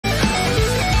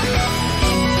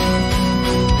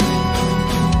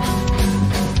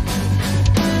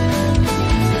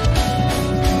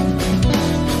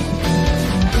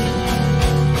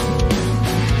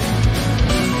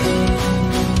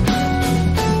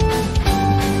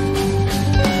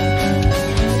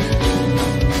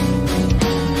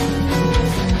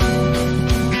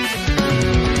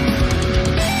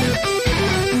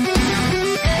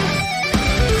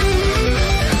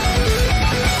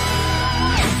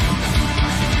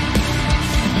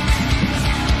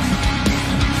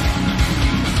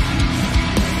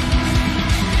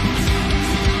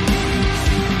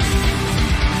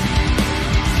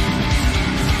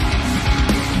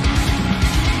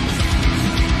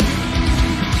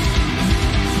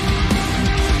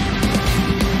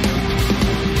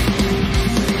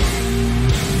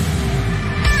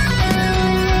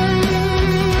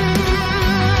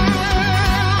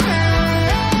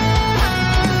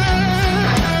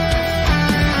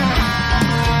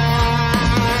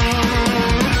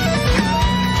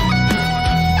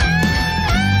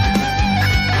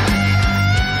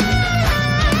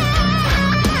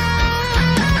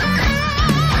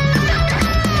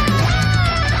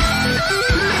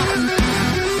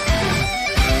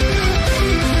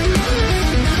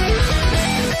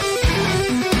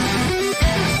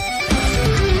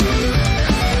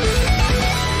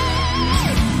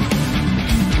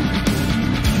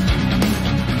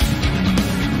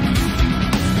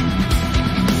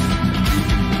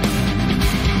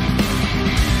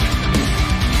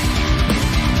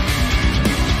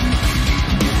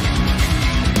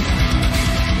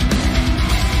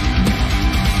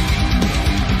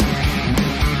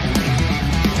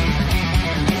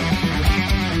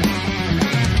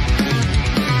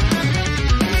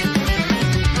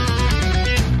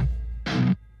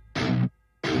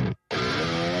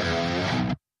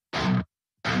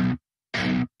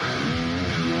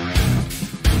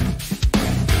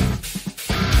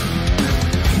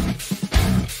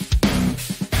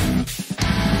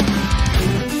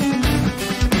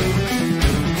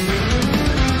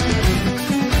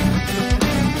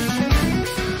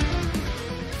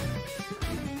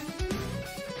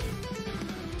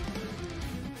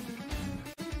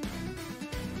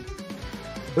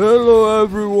Hello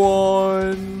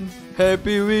everyone.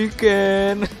 Happy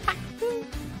weekend.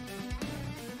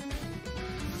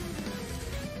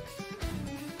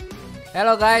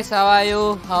 Hello guys, how are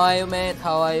you? How are you, mate?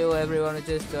 How are you? Everyone who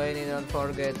just joining, don't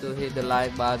forget to hit the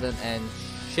like button and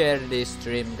share this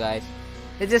stream, guys.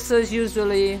 It's just as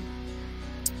usually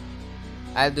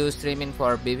I'll do streaming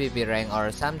for PvP rank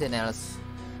or something else,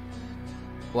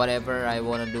 whatever I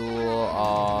wanna do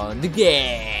on the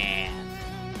game.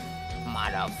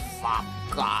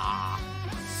 Motherfucker.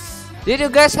 Did you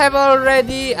guys have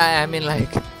already? I mean,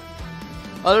 like,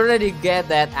 already get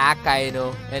that AK, you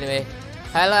know? Anyway.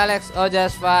 Hello Alex,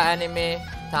 Ojasva, Anime,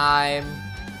 Time.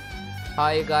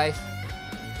 How are you guys?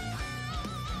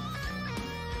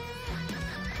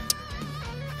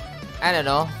 I don't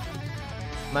know.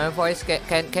 My voice,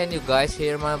 can you guys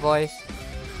hear my voice?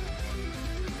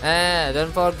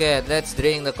 Don't forget, let's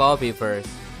drink the coffee first.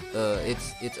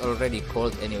 It's already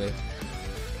cold anyway.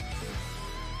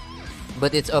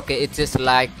 But it's okay, it's just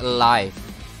like life.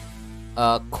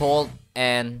 Cold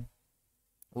and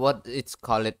what it's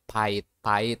called, pahit.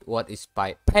 What is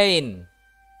pahit? Pain.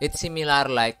 It's similar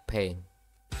like pain.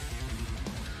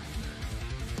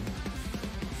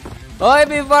 Oh,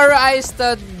 before I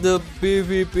start the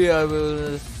PvP, I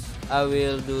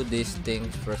will do these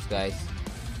things first, guys.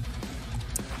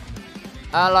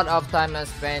 A lot of time I'm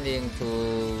spending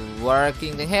to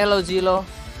working. Hello Zilo,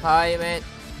 hi mate.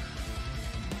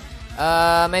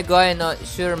 My guy not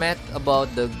sure, mate,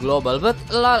 about the global, but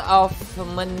a lot of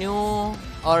menu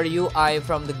or UI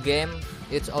from the game,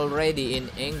 it's already in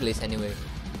English anyway.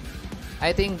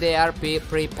 I think they are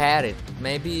prepared.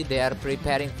 Maybe they are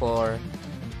preparing for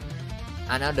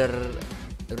another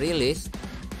release.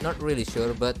 Not really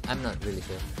sure, but I'm not really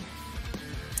sure.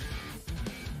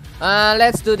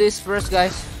 Let's do this first,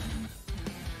 guys.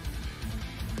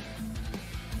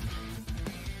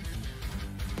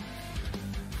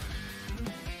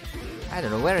 I don't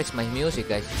know, where is my music,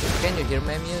 guys? Can you hear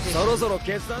my music? Zoro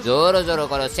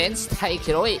kono sentai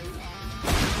kiroi.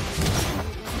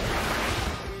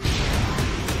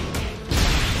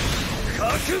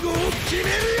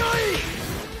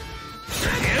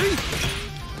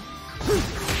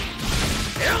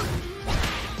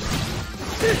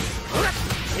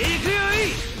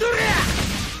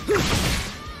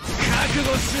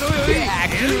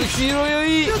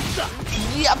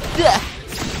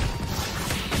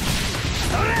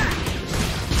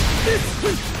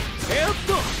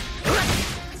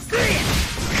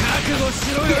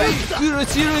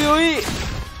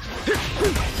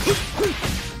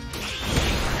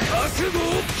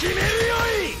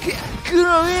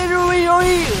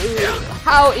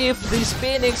 How if this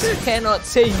Phoenix cannot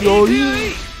say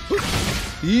yoi?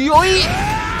 Yoi!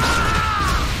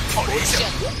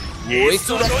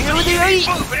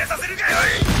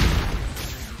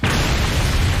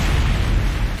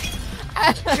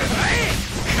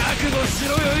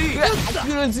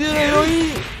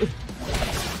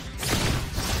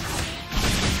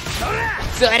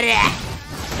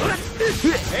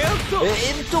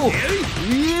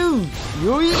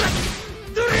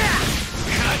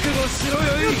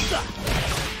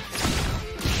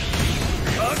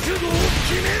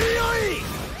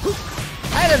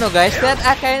 I don't know, guys, that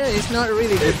Akainu is not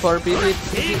really good for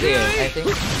PvP, I think.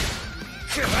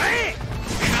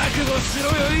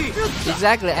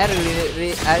 Exactly, I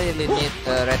really need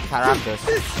red characters.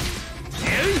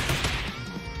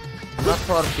 Not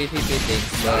for PvP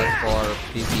things, but for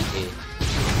PvE.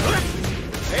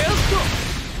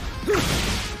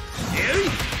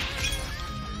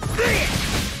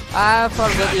 I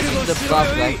forgot using the buff,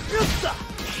 guys.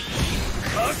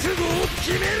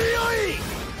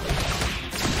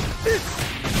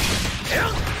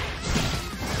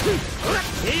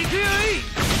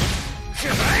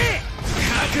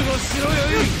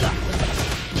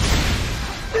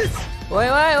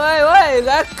 Wait.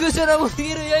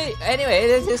 Anyway,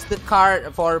 this is the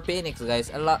card for Phoenix,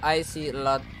 guys. I see a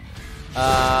lot.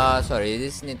 Sorry,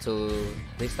 this need to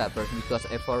restart first because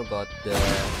I forgot the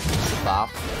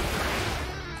buff.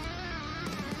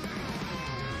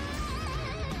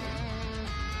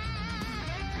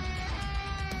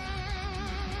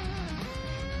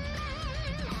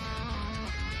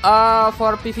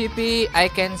 For PvP, I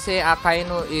can say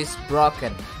Akainu is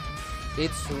broken.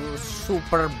 It's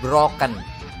super broken.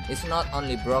 It's not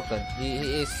only broken,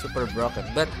 he is super broken.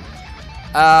 But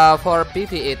for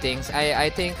PvE things, I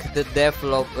think the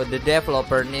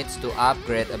developer needs to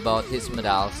upgrade about his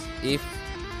medals. If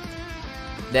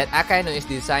that Akainu is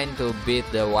designed to beat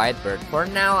the Whitebird. For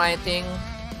now, I think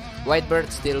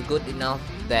Whitebird still good enough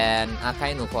than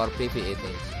Akainu for PvE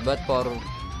things. But for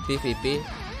PvP,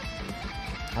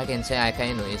 I can say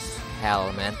Akainu is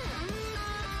hell, man.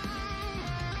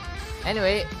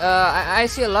 Anyway, I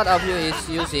see a lot of you is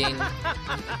using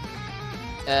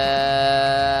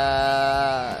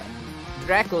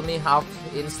Draco Mihawk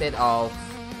instead of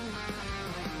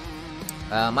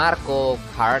Marco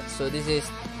card, so this is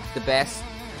the best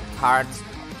cards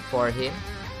for him,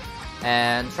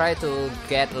 and try to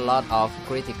get a lot of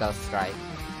critical strike.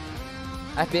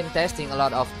 I've been testing a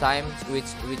lot of times which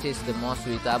is the most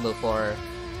suitable for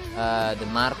the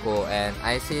Marco, and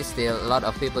I see still a lot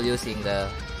of people using the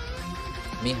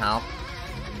Mihawk,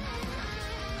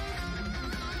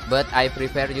 but I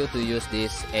prefer you to use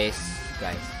this Ace,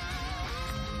 guys.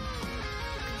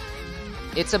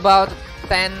 It's about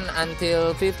 10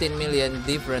 until 15 million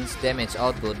difference damage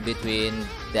output between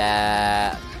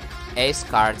the Ace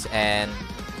cards and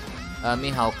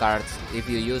Mihawk cards if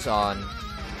you use on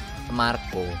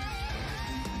Marco.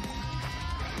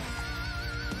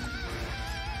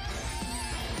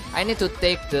 I need to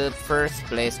take the first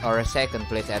place or second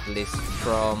place at least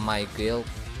from my guild.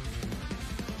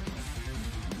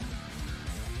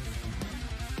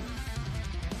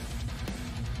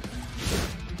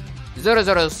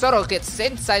 Zoro gets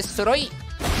Sensei Suroi.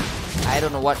 I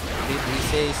don't know what he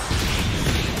says.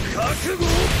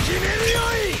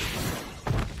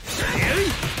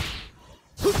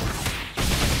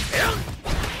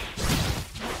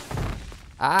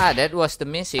 Ah, that was the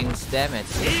missing damage.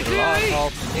 It's a lot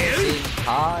of missing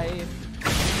time.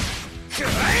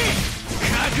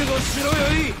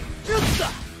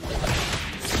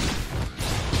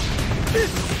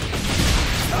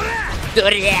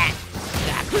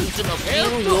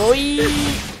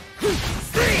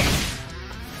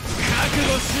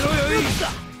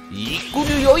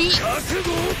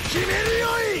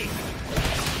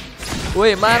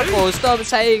 Wait, Marco, stop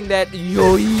saying that.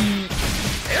 Yoi.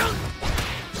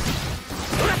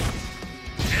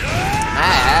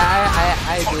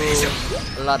 I do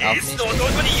a lot of mistakes.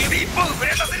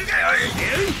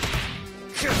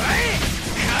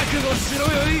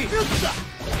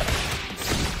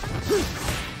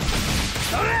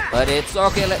 But it's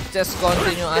okay, let's just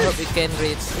continue. I hope we can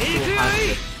reach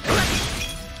 200.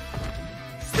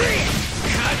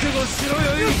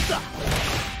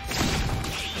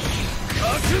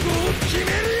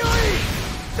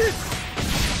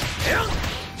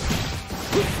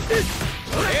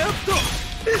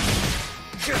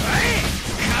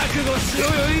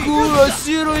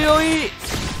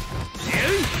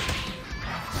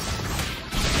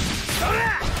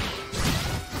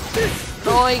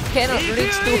 No, I cannot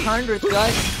reach 200,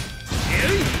 guys.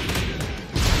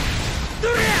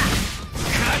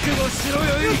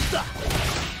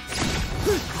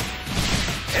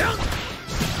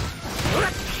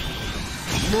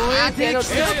 No, I cannot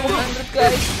reach 200,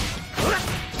 guys.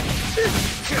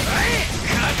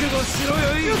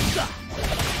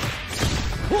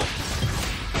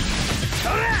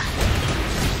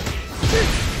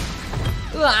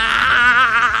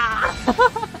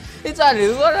 It's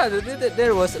only 100.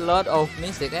 There was a lot of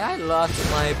mistake. I lost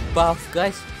my buff,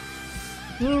 guys.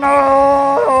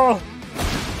 No!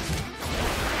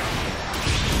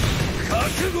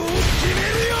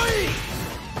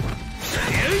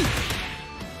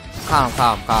 Calm.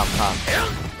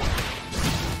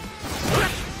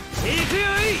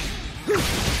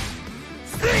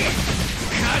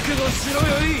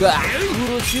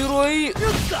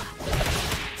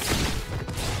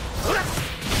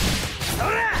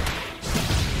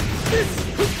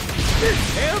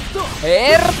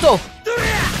 Erto!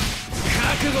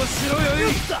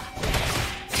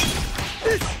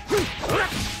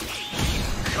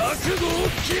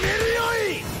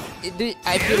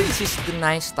 I feel this is the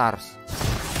 9 stars.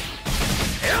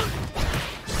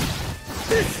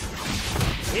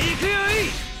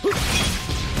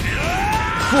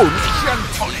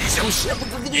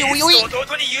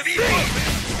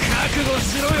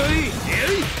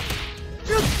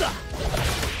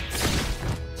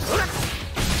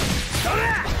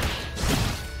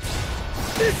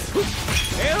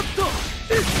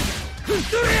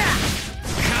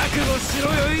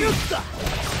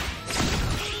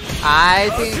 I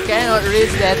think I cannot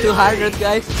reach that 200,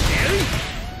 guys.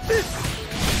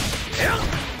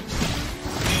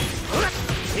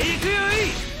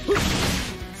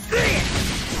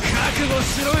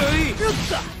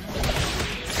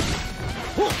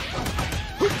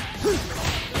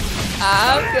 I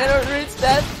cannot reach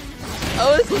that.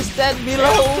 Oh, is that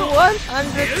below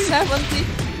 170?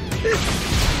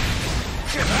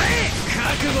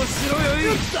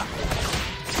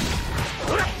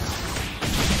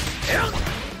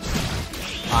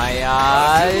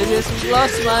 I just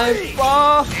lost my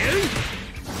ball.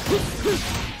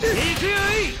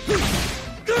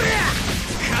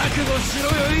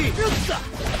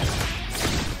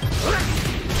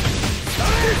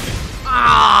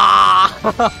 Ah!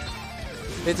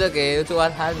 It's okay, it's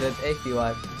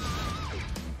 181.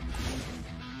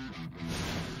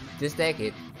 Just take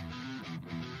it.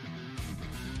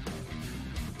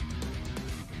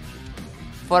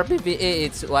 For PvE,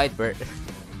 it's white bird.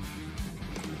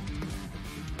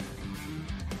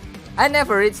 I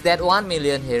never reached that 1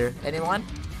 million here. Anyone?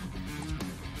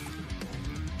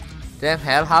 Damn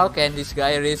hell, how can this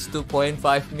guy reach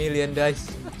 2.5 million guys?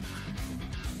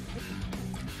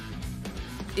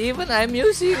 Even I'm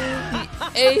using the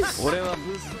ace.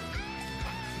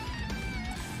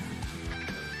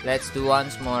 Let's do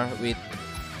once more with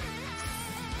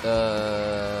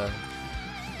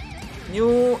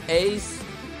new ace.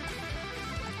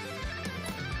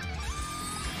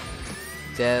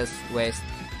 Just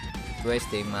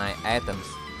wasting my atoms.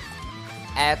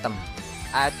 Atoms.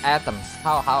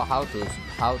 How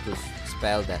to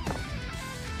spell that?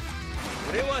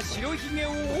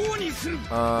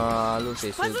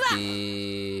 Lucy should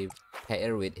be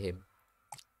paired with him.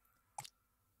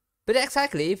 But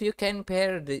exactly, if you can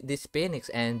pair this Phoenix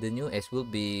and the new S will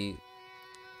be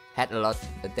had a lot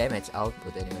of damage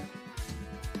output anyway.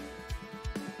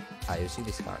 You see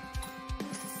this card.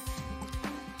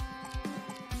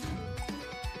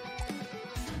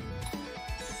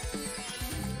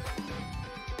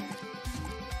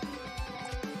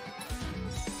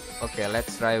 Okay,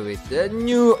 let's try with the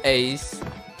new ace.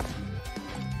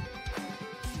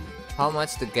 How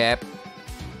much the gap?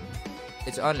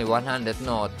 It's only 100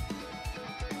 not.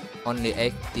 Only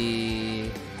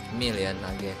 80 million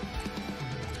again.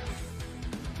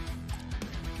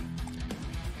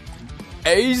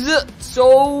 Ace,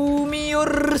 show me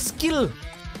your skill.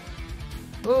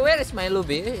 Oh, where is my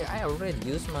Luffy? I already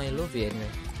used my Luffy anyway.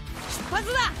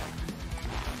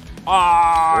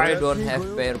 I don't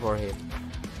have pair for him.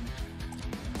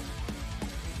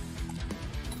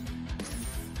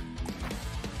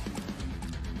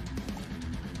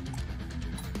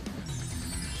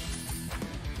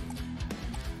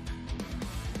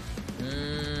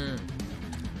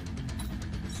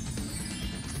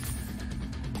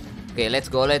 Okay, let's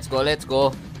go.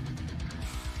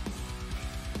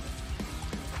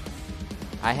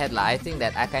 I think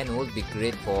that Akainu would be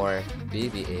great for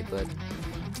PvE, but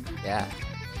yeah,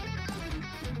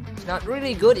 it's not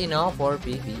really good enough for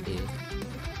PvE.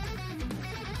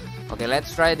 Okay,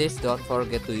 let's try this. Don't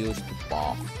forget to use the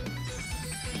buff.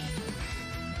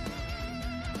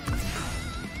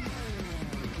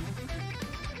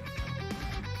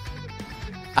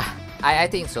 I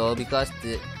think so, because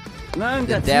the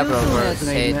developer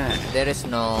said there is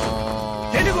no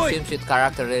swimsuit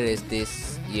character release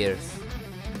this year.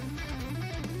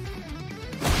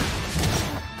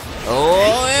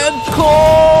 Oh,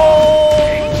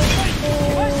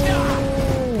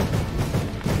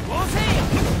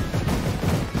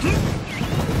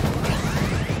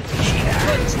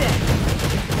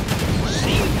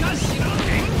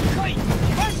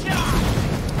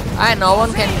 and no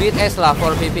one can beat Esla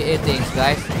for PvE things,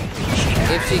 guys.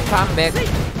 If she come back,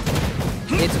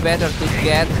 it's better to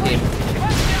get him.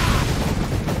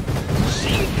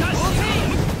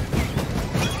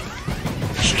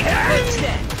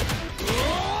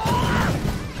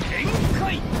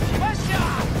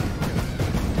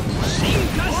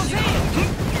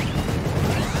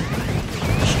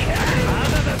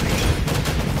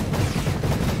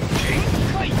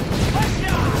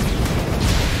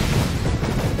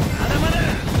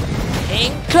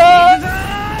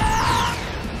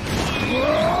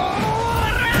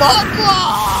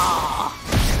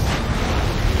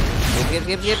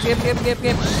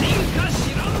 Give.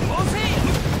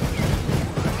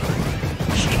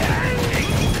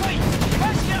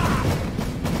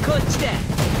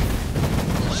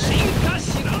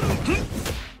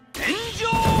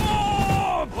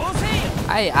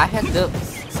 I had the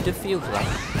field like.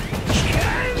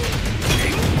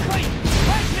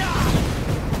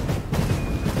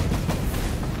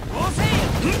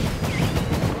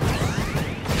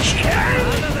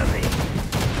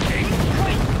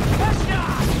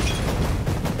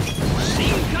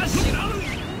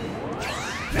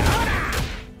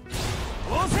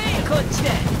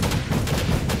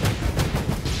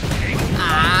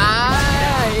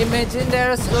 Imagine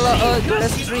there's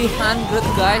 300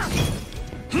 guys.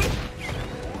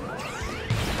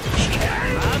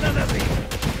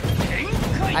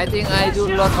 I think I do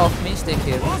a lot of mistake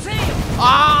here.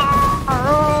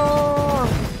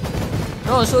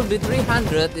 No, it should be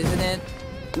 300, isn't it?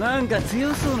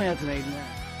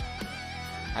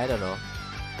 I don't know.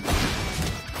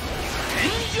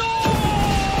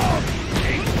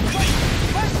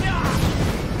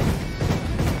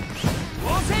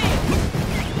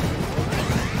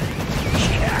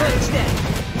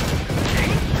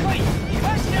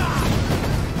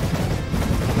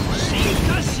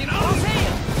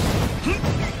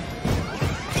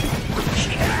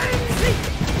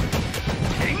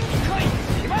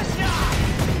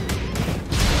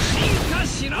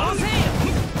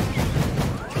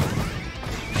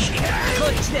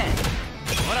 Ora,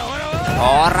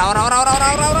 ora, ora, ora,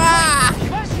 ora, ora, ora.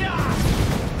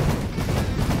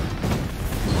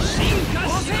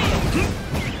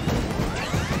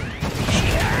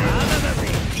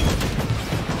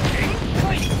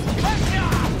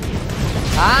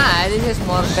 Ah, this is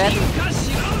more bad.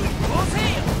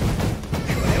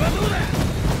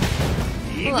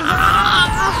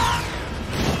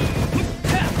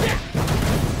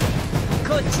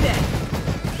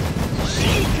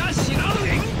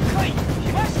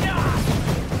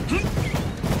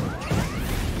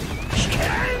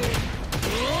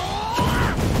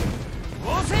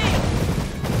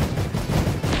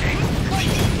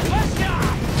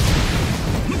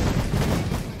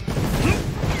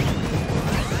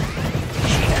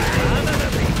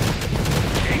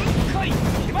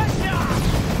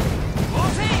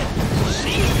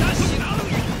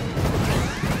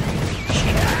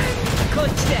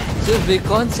 Should be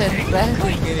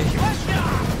concentrating ini.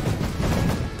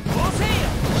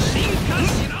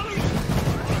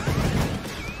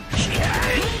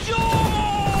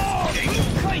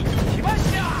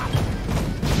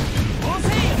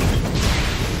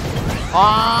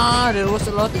 Ah, there was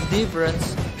a lot of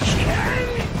difference.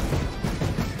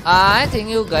 I think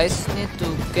you guys need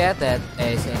to get that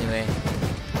ace anyway.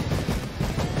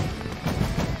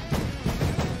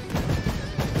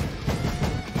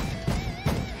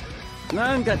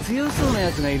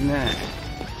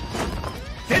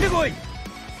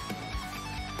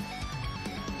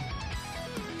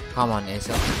 Come on, Ace.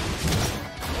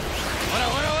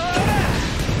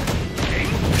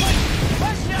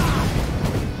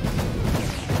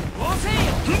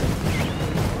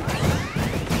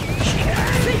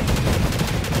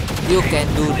 You can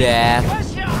do that.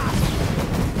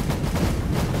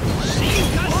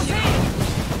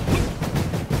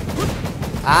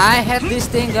 I had this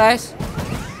thing, guys.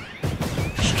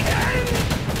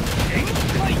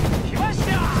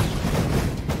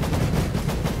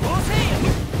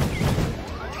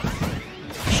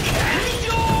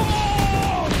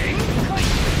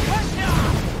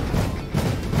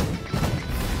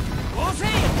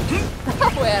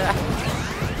 Where?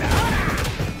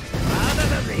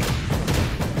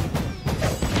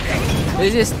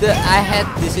 This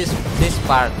is this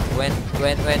part when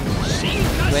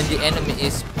the enemy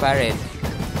is parried.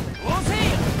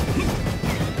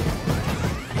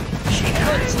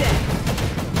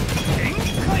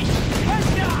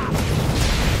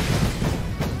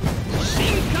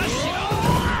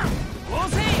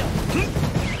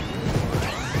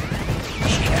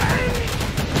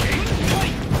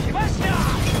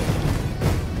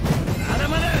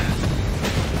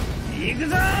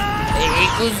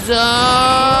 Ikuzo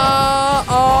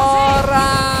ora.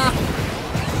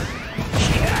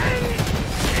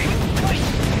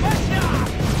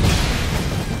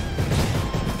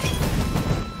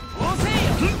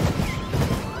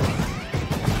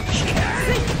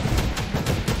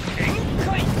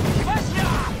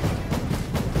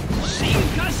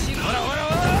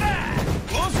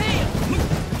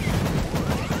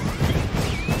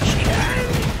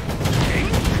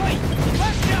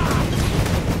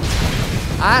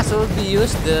 I should be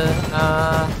used the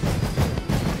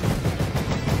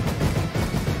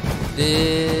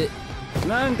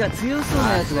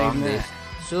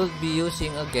should be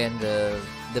using again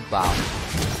the bow.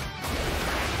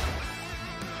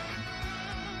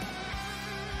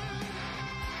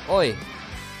 Oi.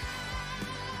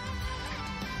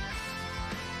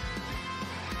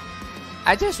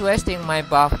 I just wasting my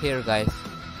buff here, guys.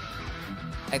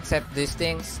 Except these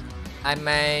things, I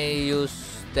may use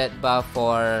that buff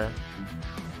for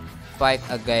fight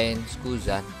against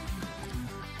Kuzan.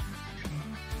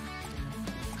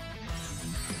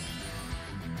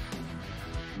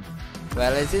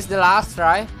 Well, is this the last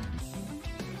try?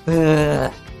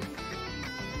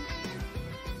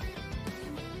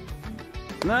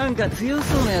 なんか強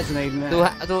そうなやつがいるね。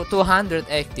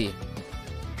280.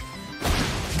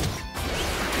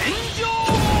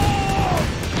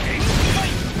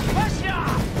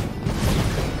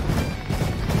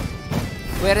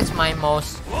 Where is my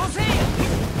mouse?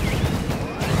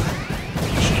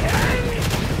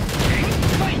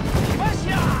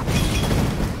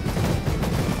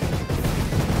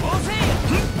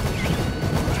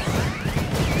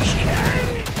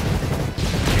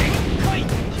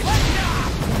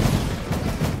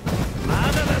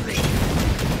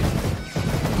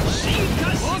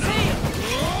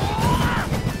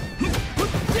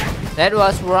 That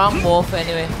was wrong move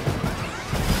anyway.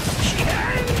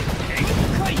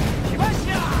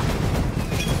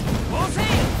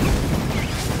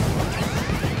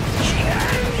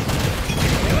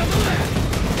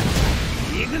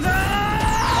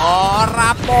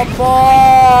 Popo!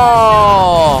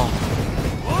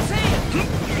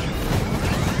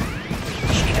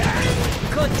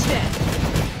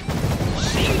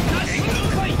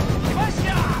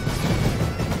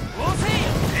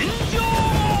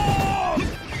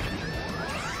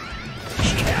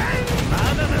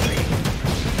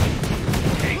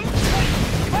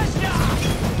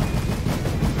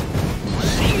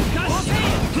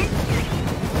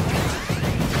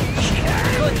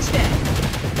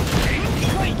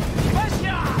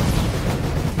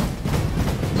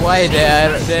 Why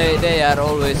they are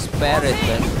always parried,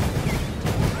 man?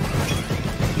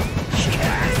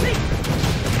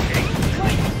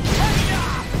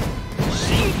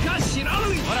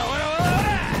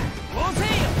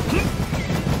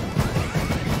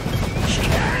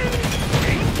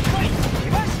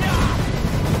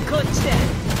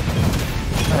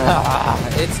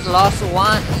 It's lost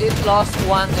one. It lost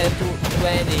one to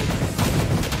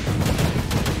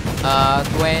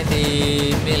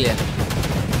 20 million.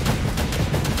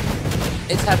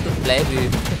 It's hard to play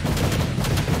with.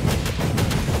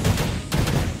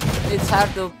 It's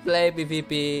hard to play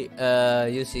PvP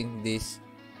using this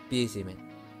PC, man.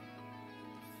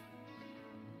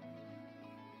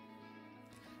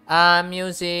 I'm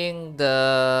using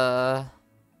the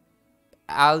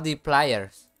LD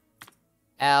players.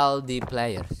 LD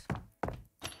players.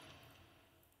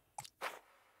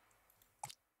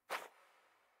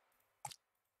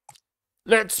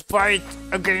 Let's fight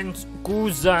against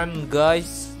Kuzan,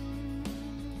 guys.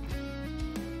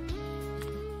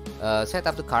 Set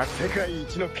up the card.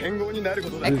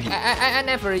 I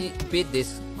never beat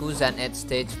this Kuzan at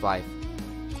stage 5.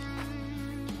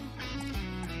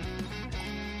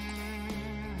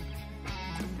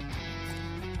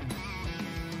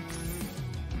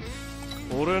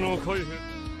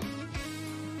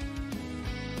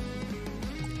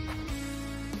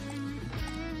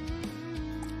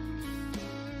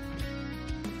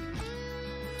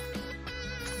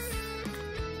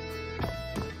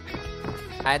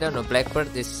 I don't know,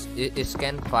 Blackbird is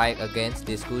can fight against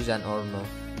this Kuzan or no.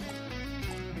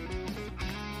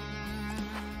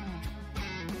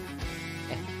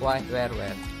 Why? Where?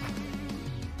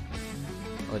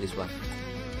 Oh, this one.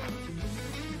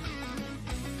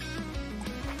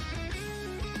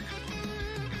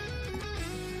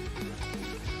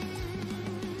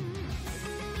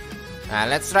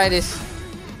 Let's try this.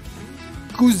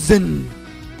 Kuzan.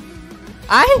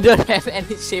 I don't have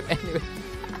any shape anyway.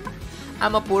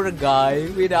 I'm a poor guy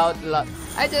without luck.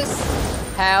 I just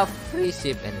have free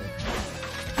ship anyway.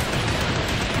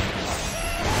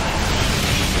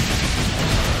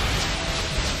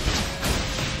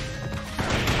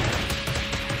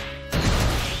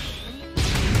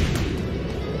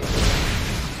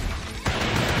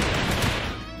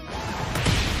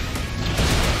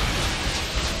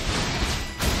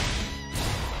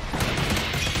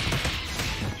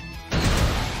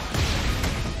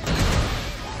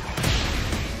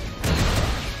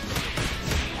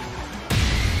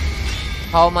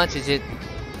 How much is it?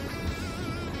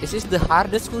 Is this the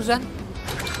hardest Kuzan?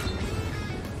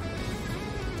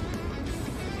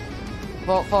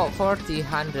 For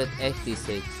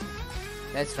 4086.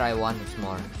 Let's try once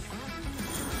more.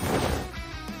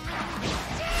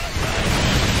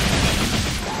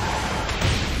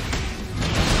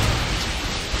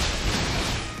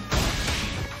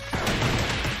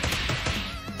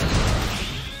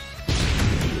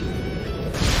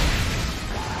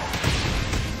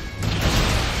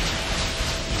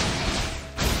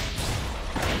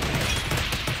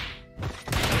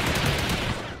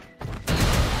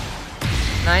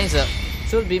 Nice.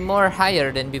 Should be more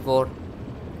higher than before.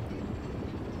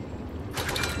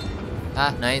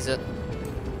 Nice.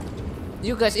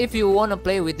 You guys, if you wanna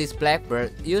play with this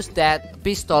Blackbird, use that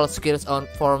pistol skills on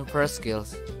form first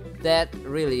skills. That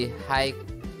really high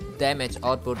damage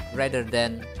output rather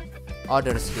than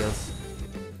other skills.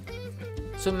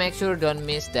 So make sure don't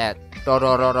miss that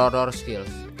skills.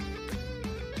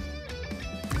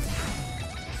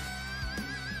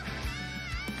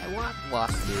 What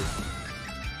was this?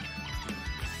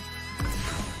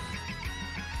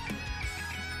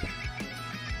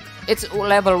 It's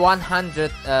level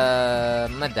 100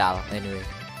 medal anyway.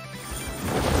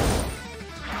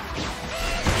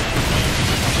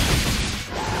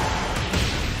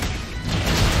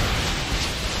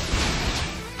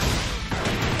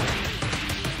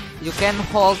 You can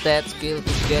hold that skill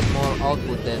to get more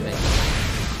output damage.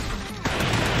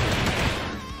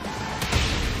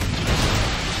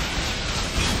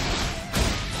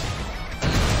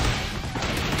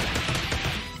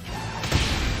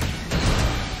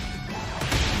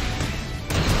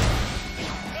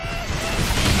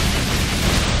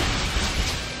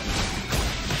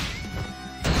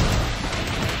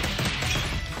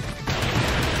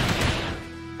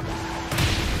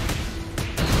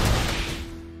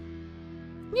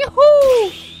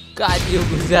 Got you,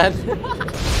 Guzan.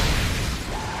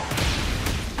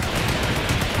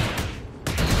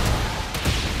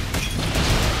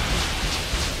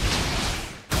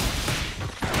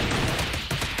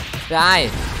 Die.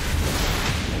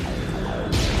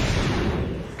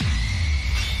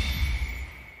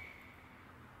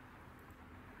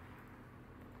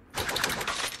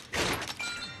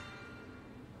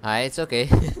 It's okay.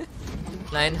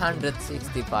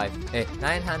 965.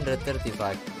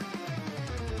 935.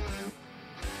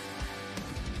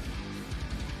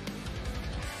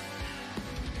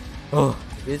 Oh,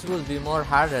 this will be more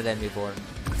harder than before.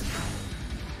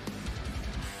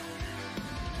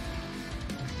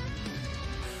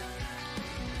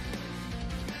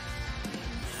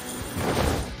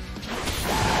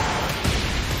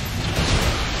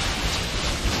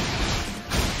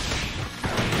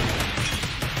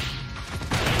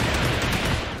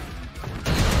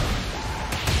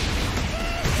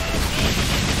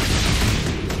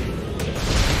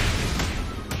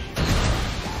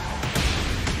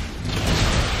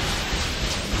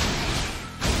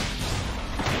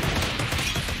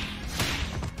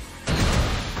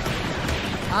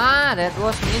 That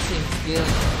was missing skill.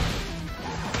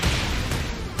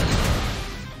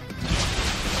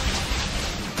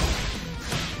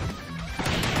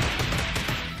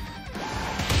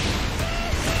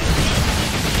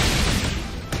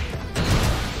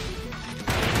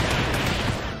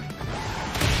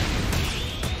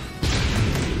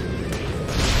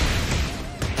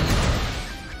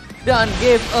 Don't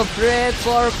give a break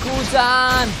for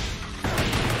Kuzan.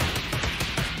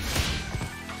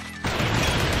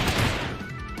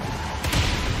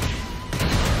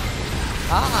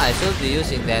 I should be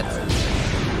using that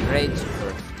range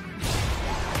first.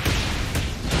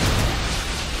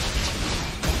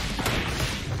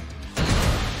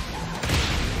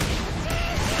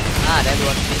 That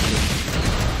was missing.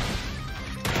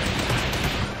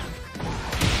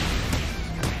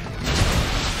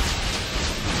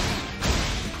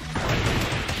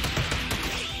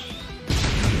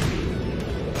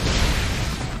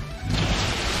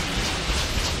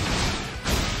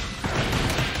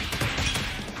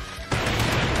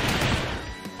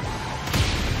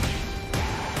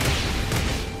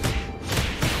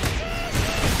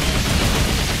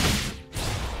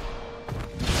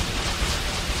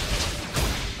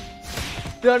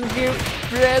 Don't give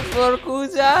bread for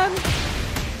Kuzan.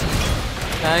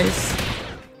 Nice.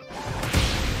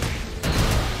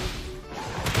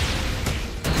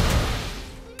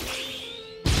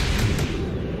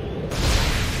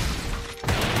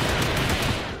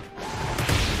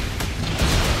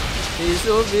 He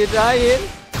should be dying.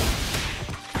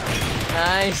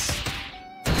 Nice.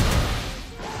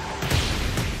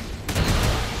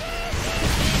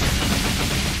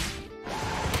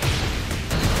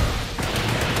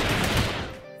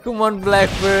 Come on,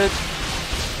 Blackbird.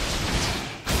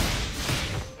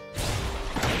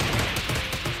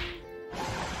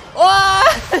 Oh!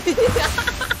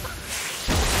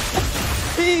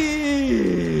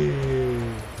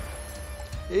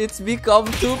 It's become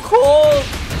too cold.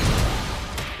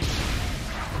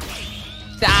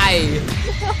 Die.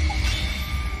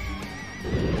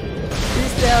 He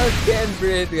still can't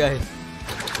breathe, guys.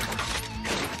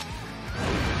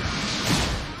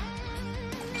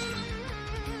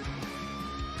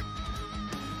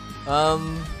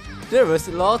 There was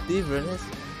a lot difference.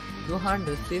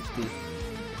 250.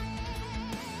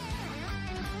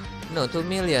 No, 2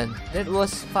 million. That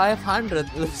was 500.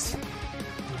 Oops.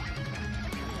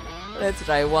 Let's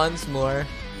try once more.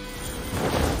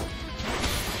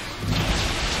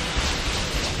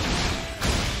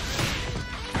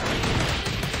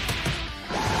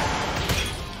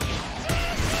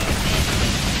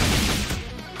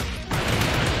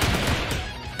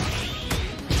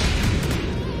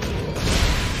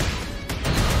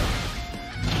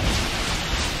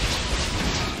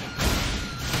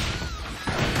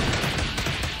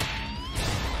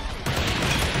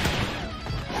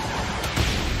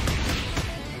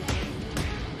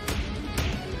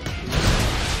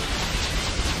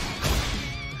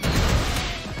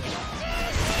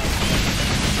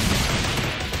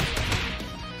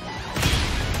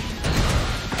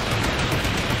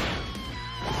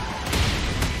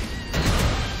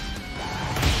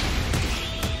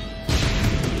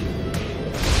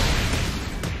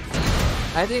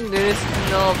 I think there is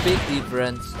no big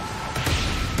difference.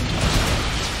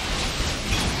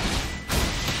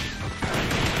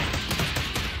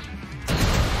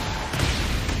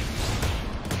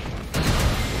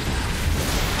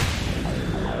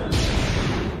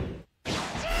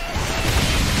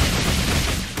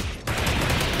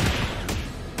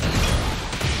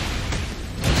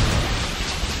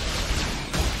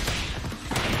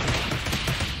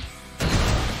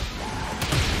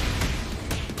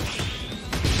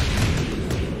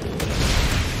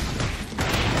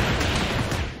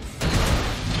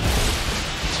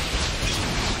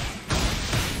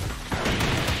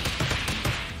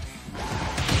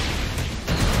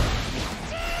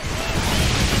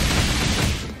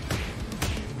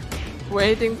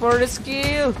 waiting for the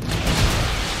skill.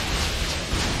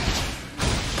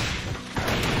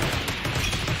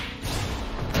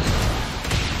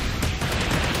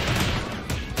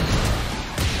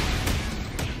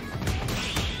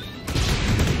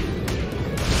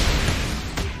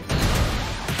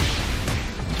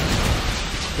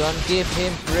 Don't give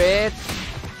him breath.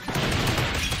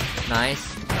 Nice.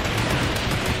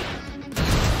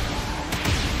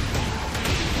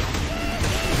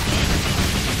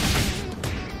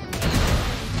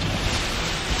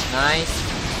 Nice.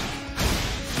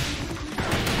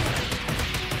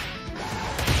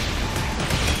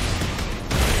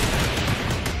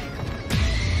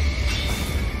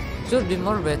 Should be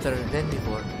more better than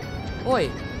before. Oi.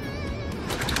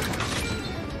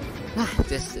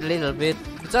 Just a little bit.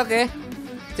 It's okay.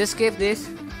 Just skip this.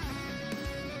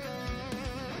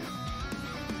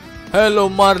 Hello,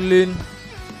 Marlin.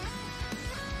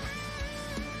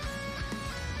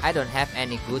 I don't have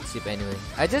any good ship anyway.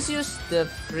 I just use the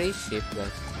free ship,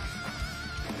 guys.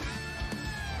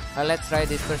 Let's try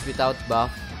this first without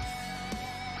buff.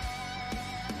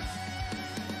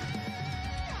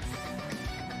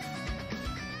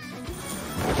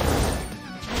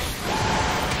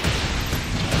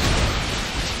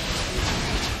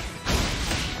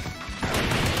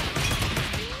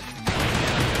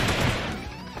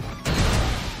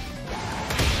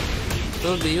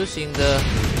 We'll be using the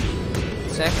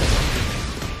second.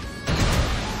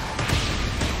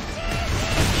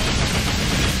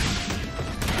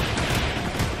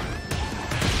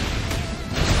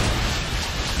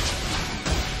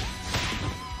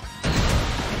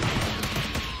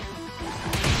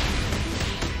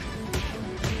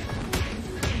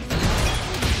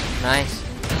 Nice.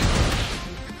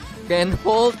 Can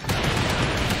hold.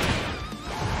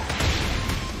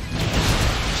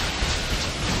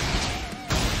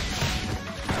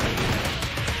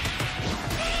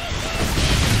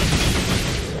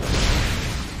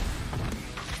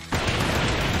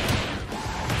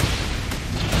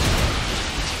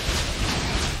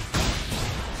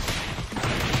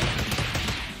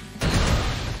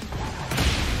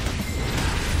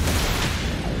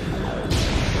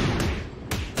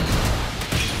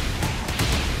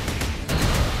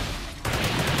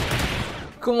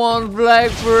 Come on,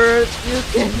 Blackbird, you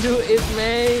can do it,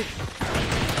 mate.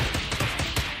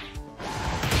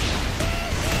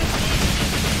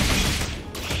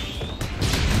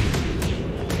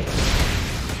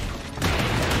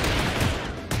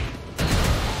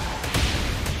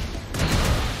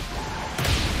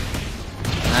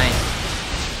 Nice.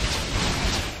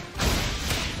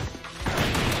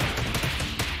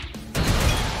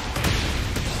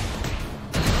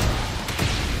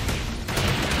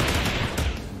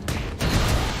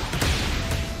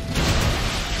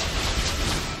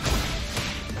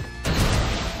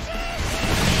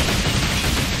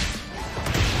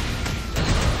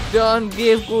 Don't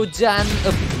give Kujan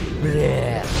a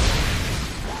breath.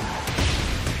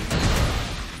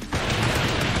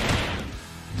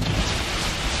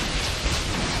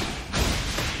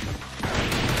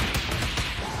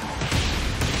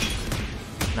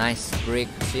 Nice brick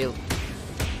shield.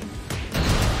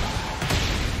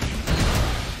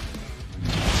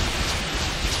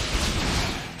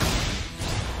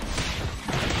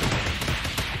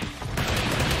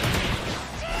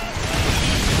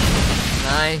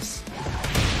 Nice.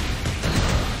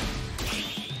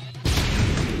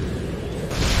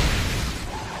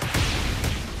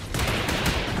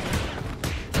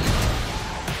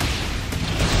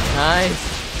 Nice.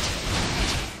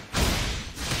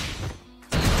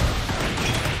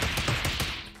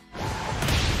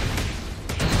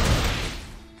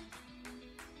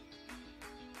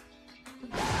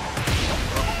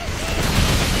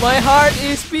 My heart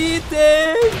is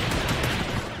beating.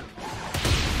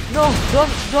 No,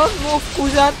 don't move,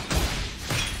 Kuzan.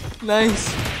 Nice.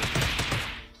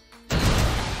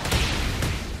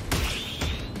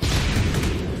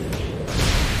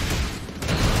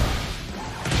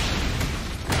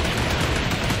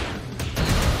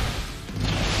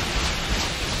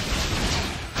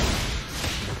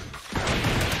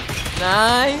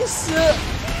 Nice.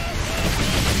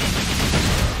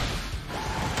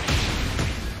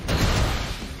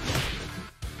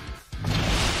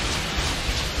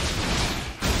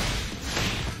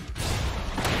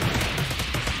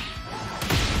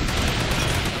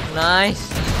 Nice.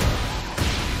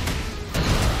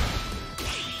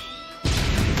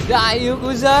 Die, you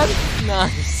Kuzan.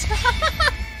 Nice.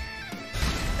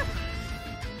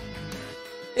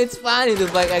 It's funny to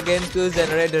fight against Kuzan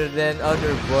rather than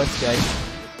other boss, guys.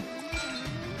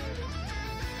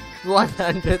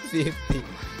 150.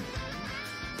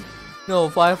 No,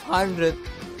 500.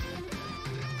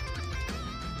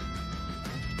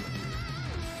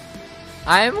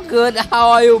 I'm good.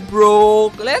 How are you, bro?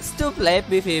 Let's do play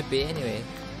PvP anyway.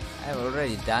 I'm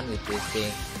already done with this thing.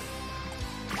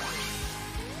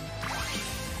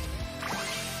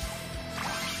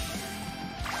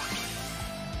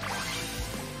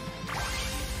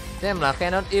 Damn lah,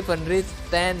 cannot even reach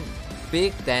 10,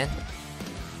 big 10.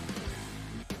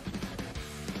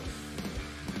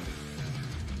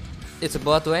 It's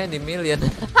about 20 million.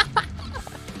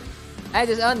 I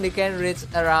just only can reach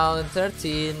around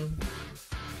 13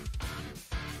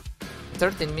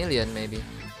 million maybe.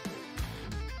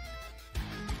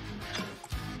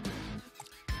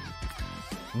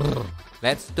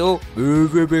 Let's do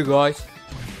PvP, guys.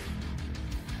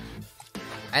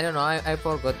 I don't know, I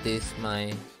forgot this, my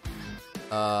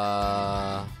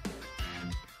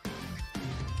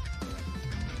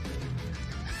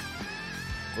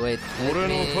wait, let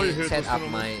me set up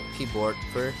my keyboard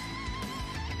first,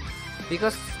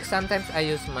 because sometimes I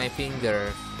use my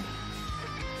finger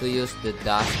to use the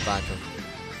dash button.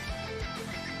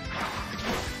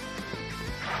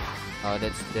 Oh,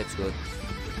 that's good.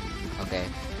 Okay,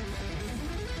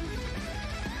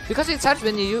 because it's hard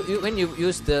when you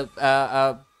use the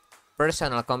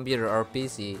personal computer or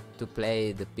PC to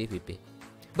play the PvP.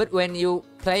 But when you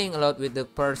playing a lot with the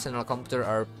personal computer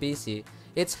or PC,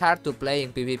 it's hard to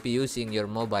playing PvP using your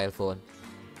mobile phone.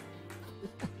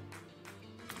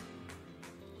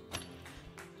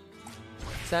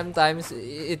 Sometimes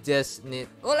it just need.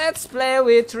 Oh, let's play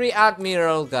with 3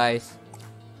 Admiral, guys.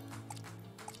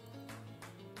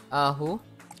 Who?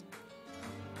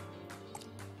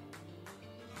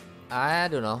 I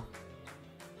don't know.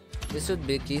 This should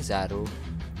be Kizaru.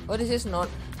 Oh, this is not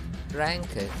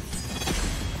ranked.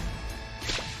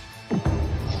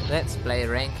 Let's play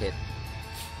ranked.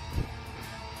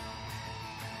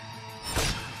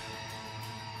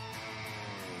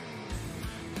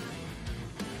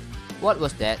 What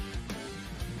was that?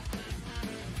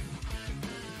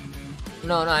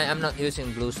 No, I'm not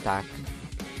using BlueStack.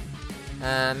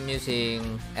 I'm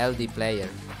using LD player.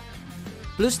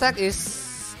 BlueStack is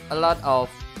a lot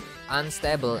of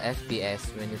unstable FPS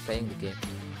when you're playing the game.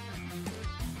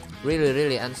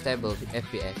 Really unstable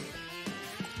FPS.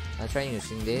 I'm trying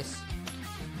using this.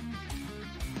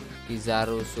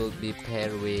 Kizaru should be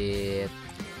paired with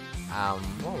oh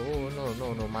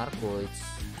no Marco, it's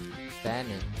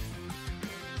Banning.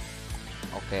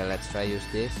 Okay, let's try use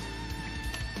this.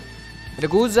 The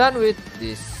Kuzan with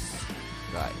this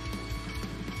guy.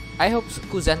 I hope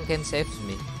Kuzan can save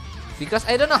me, because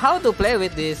I don't know how to play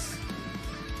with this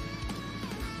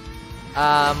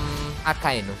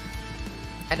Akainu.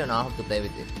 I don't know how to play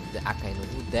with the Akainu.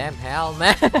 Oh, damn hell,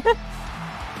 man.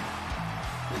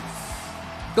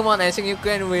 Come on, I think you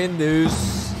can win this.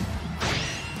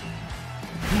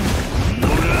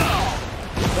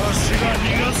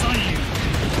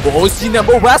 Bosina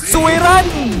Bobasueran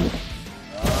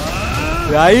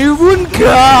Raibun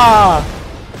ka.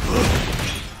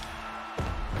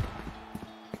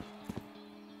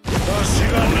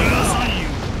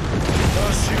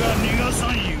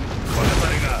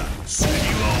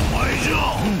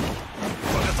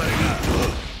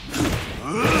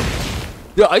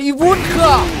 Raibun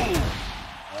ka.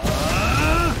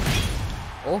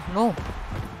 Oh no.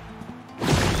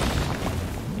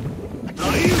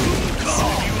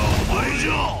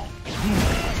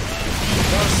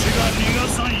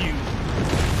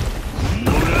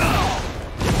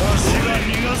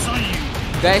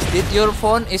 Guys, did your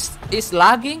phone is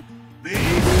lagging?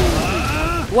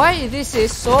 Why this is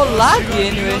so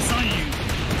laggy anyway?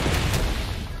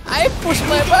 I push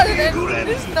my button and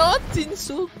it's nothing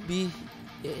should be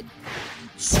it.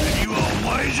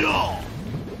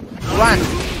 Run.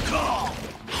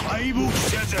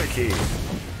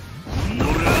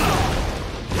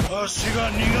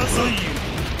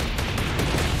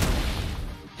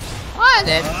 Ah,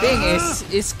 that thing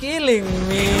is killing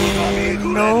me.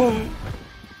 No.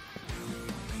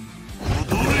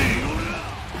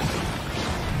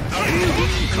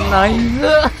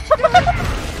 Nice.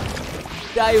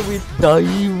 Die with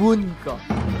Daibun ka.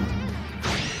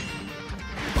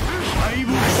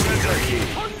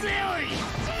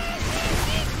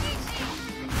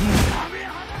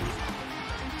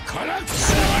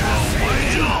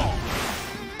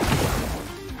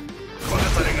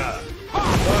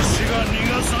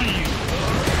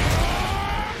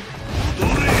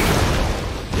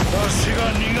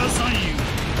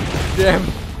 Damn.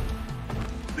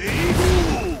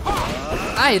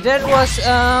 That was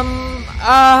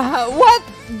what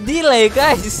delay,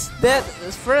 guys? That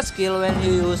first kill when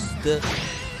you use the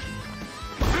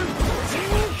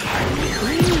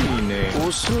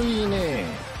遅いね。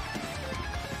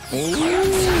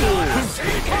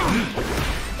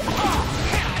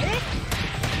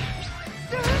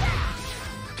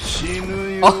死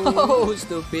ぬよ。Oh,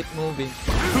 stupid moving.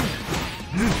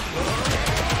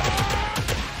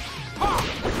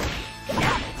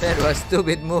 That was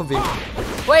stupid moving.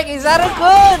 Wait,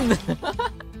 Kizaru-kun!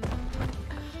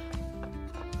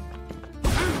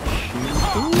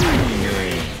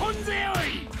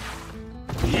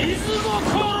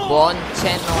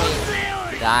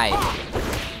 Bonchenoi die.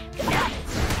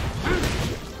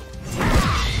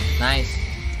 Nice.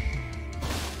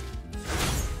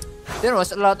 There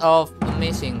was a lot of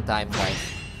amazing time, guys.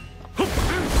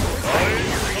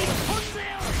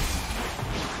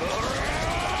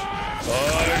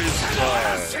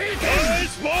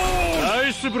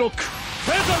 Nice block.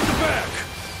 Peasant back.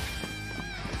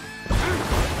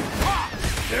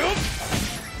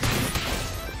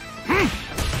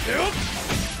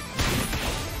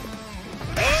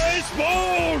 Ice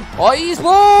ball. Ice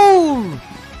ball.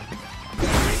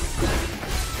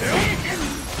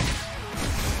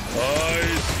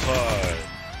 Ice time.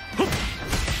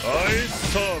 Ice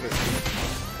service.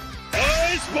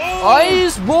 Ice ball.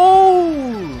 Ice ball.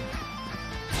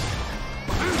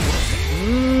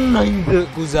 Nainde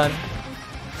Kuzan.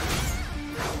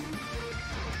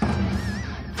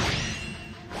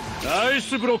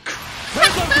 Nice block.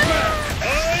 Peasant back.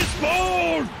 Ice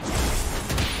ball.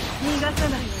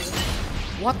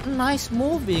 What nice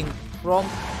moving from.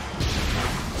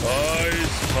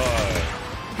 Ice time.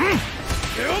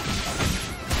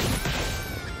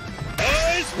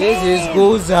 Ice ball. This is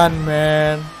Kuzan,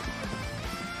 man.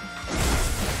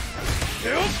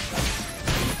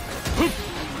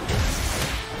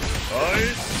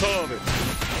 Ice service.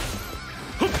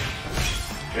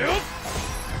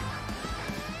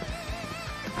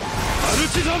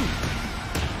 Artisan.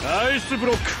 Nice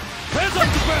block.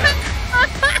 Peasant back.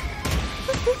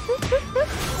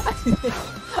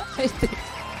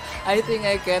 I think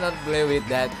I cannot play with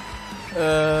that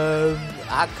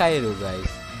Akaido, guys.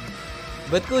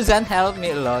 But Kuzan helped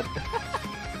me a lot.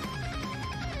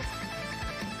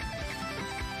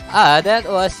 That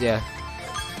was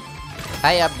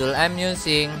Hi Abdul, I'm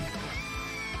using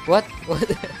what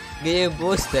Gaya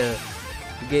booster.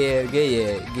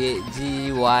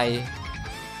 GY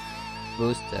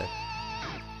booster.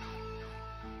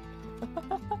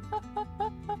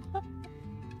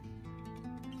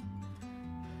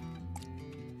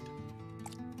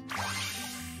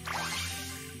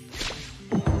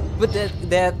 But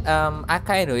that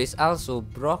Akaido is also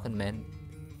broken, man.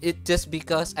 It just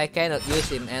because I cannot use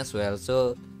him as well,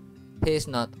 so he's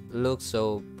not look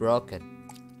so broken.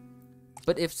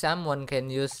 But if someone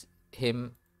can use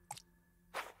him,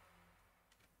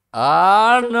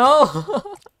 no,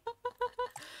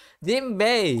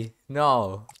 Jimbei,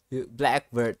 no,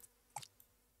 Blackbird.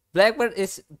 Blackbird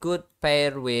is good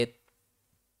pair with,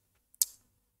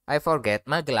 I forget,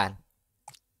 Magellan.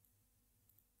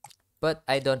 But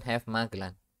I don't have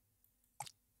Magellan.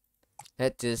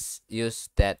 Let's just use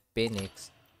that Phoenix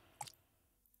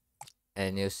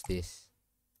and use this.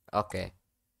 Okay,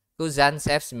 Kuzan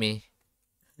saves me.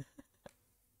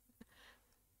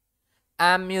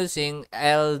 I'm using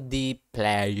LD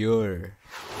player.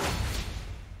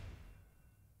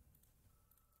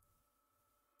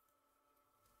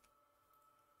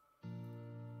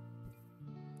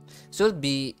 Should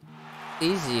be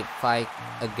easy fight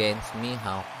against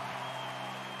Mihawk.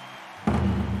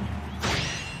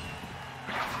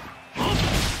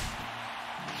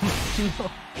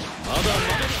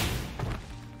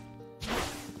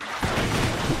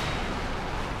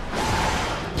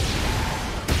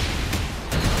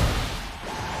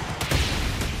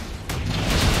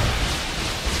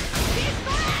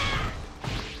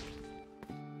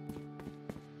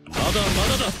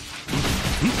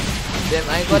 Damn,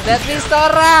 I got that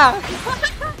Ristora!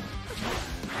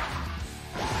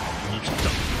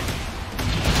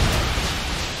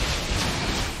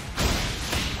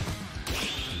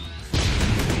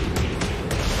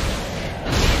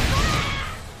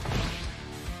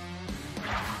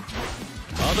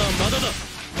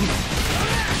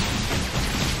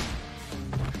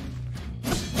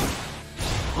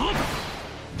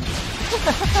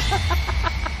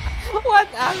 What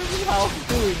are we all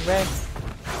doing, man?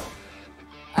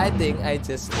 I think I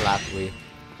just luck with.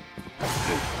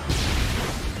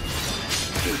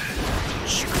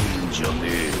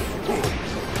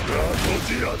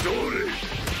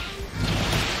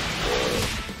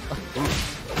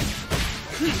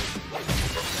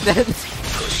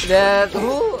 that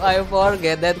who I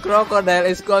forget that crocodile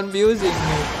is confusing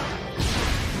me.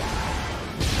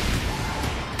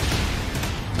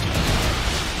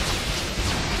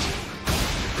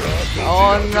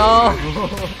 Oh no!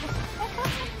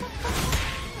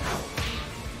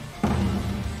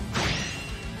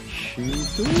 ひ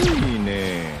どいね。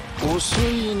遅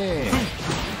いね。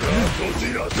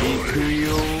行くよ。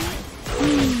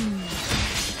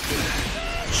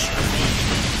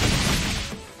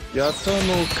八田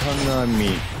の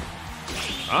鏡。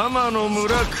天の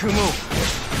村雲。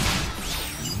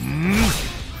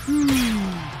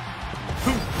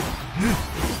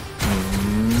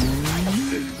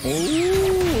おお。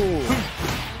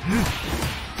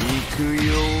行くよ。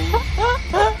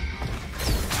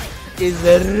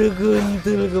Kizaru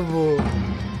guntul kebo.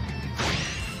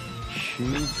 ひ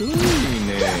どいね。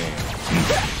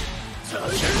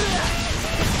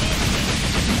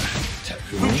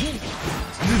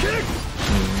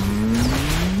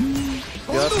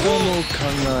八田の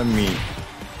鏡。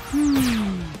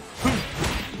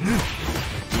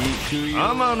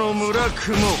天の村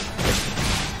雲。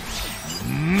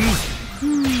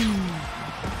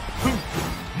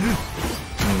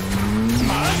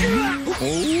おお。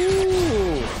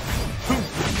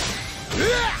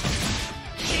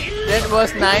That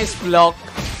was nice block.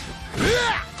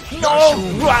 No,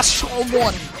 rush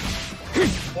on.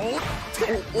 Oh.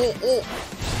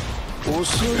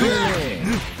 遅いね。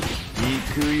行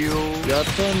くよ。八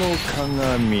田の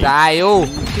鏡。 Tayo. い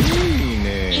いね。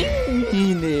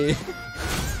Ini.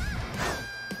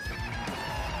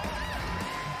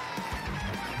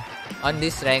 On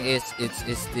this rank it's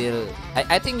still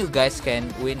I think you guys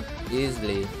can win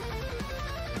easily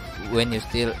when you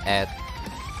still at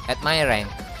my rank,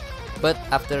 but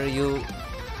after you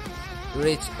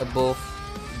reach above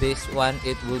this one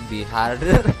it would be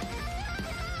harder.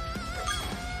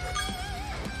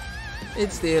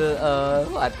 It's still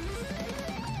what?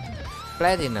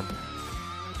 Platinum.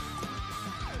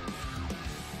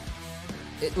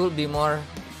 It will be more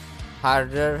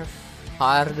harder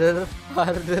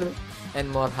and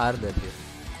more harder here.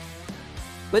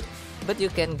 But you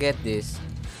can get this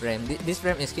frame. This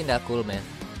frame is kinda cool, man.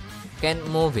 Can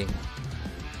moving.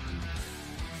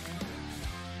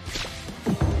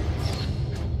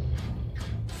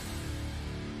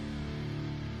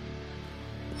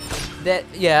 That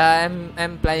yeah,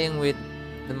 I'm playing with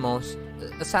the most.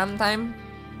 Sometimes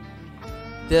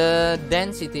the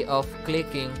density of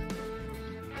clicking,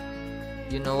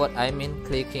 you know what I mean,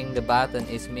 clicking the button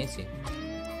is missing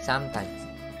sometimes.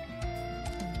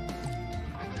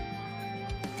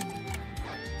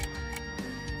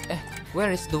 Where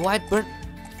is the white bird?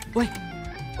 Wait,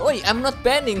 I'm not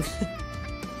banning.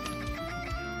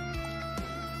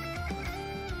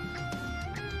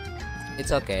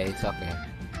 It's okay.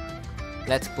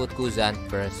 Let's put Kuzan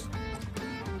first.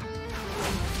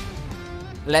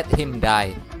 Let him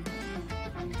die.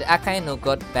 The Akainu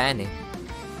got panic.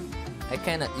 I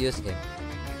cannot use him.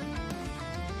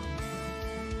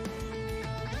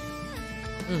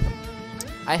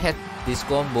 I had this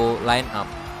combo line up.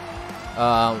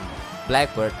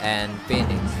 Blackbird and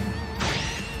Phoenix.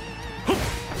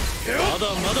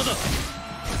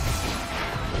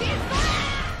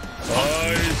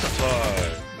 Ice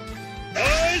fire.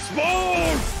 Ice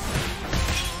ball.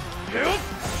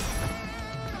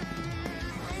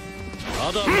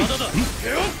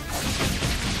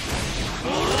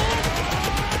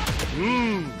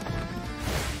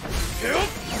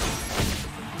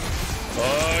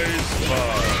 Ice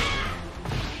fire.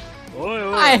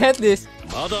 I hate this.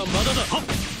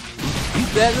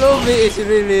 That Luffy is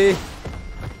really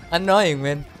annoying,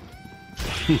 man.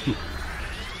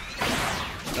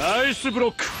 Ice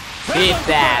block. Beat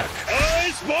that.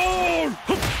 Ice ball.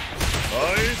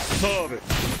 Ice serve.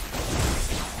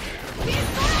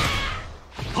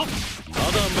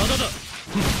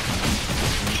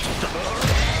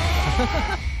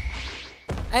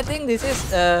 I think this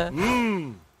is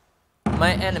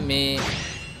my enemy.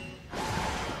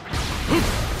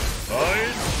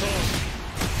 Ice serve.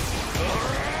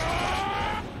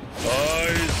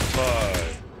 Ice fire.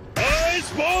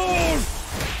 Ice ball.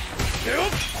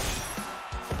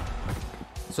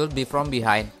 Should be from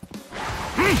behind.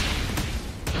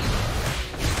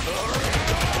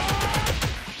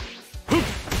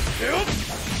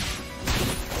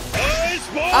 Ice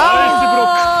ball. Ice block.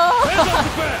 Head on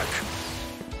the back.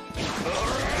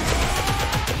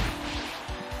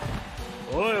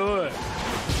 Oi.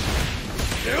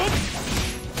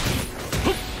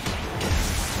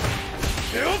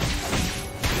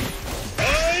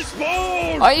 Ice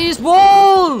ball. Ice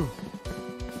ball.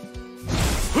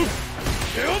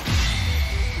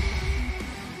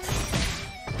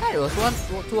 That was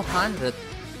 200.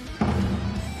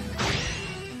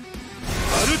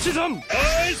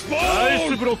 Ice ball.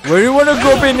 Ice block. Where you wanna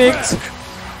go, Phoenix?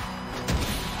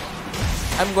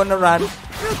 I'm gonna run.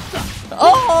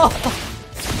 Oh!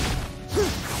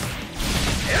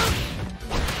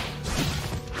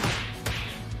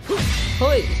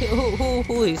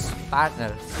 Who is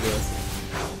partner skills?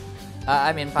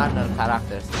 I mean partner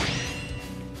characters.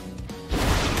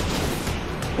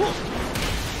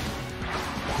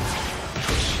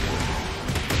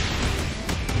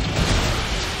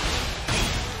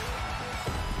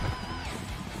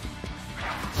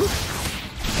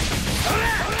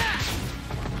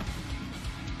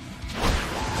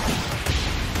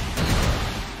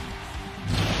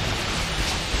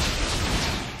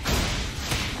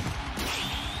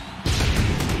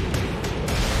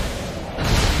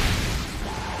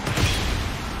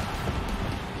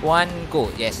 One go.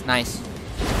 Yes, nice.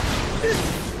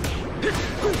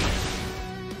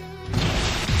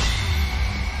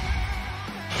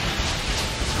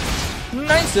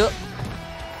 Nice.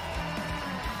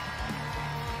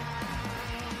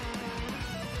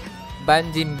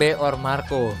 Ban Jimbe or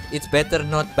Marco. It's better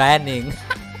not banning.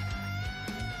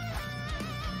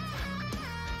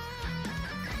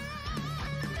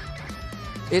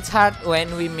 It's hard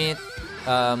when we meet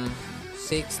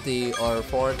 60 or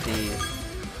 40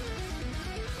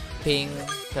 ping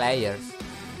players.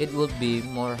 It would be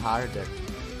more harder.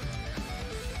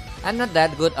 I'm not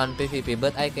that good on PvP,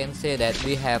 but I can say that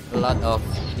we have a lot of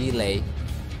delay.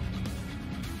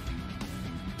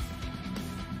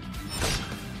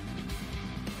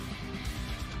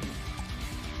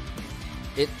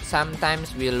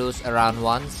 Sometimes we lose around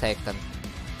 1 second.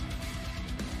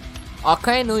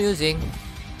 Okay, no using.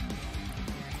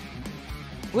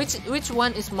 Which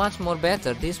one is much more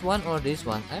better, this one or this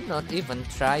one? I'm not even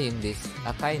trying this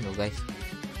Akainu, guys.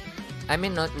 I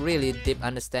mean, not really deep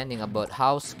understanding about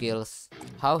how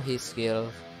his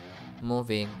skill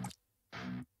moving.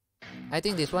 I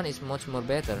think this one is much more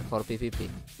better for PvP.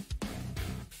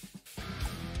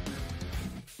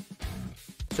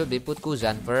 Should we put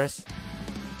Kuzan first?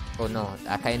 Oh no,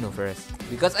 Akainu first,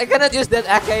 because I cannot use that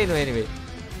Akainu anyway.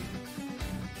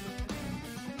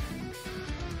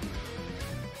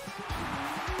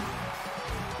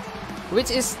 Which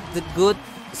is the good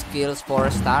skills for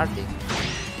starting?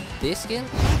 This skill?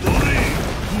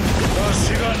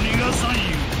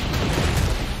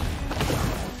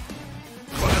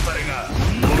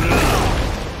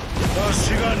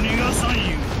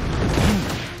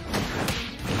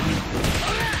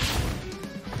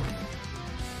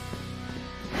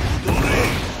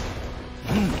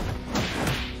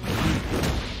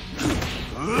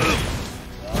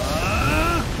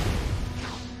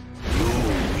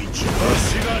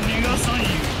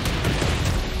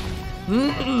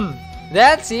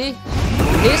 That's he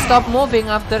stopped moving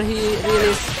after he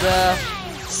released the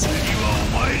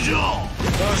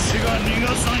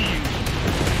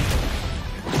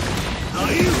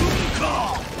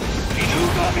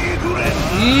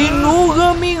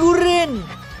Inugami Guren.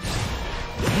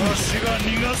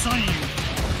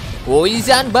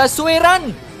 Poison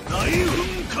Basweran.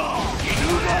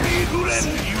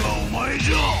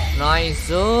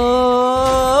 Nice,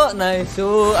 nice.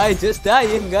 I just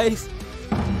dying, guys,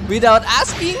 without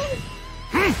asking.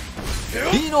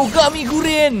 Inugami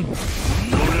Guren.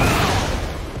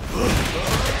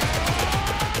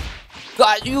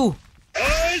 Got you.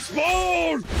 Ice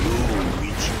ball.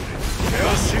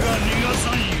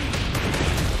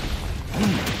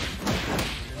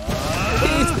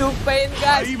 He's too pain,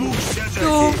 guys.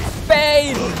 Too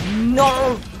pain.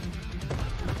 No.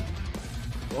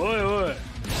 Oi, oi.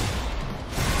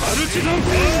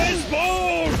 Ice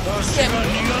ball.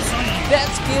 That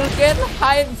skill can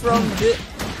hide from the.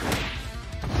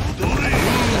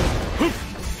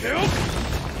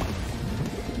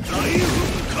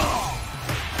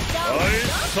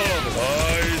 Ice serve.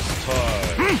 Ice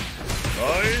time.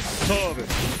 Ice serve.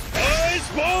 Ice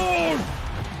ball.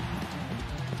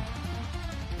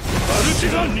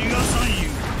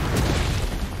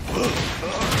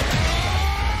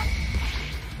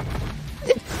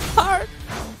 It's hard.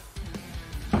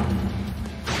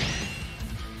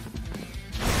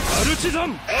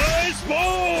 Ice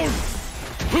ball.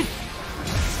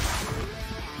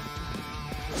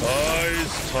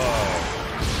 Ice time.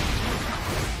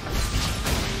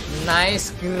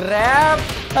 Nice grab.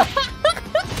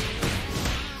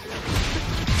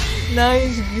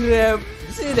 Nice grab.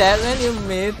 See that when you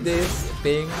made this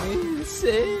thing,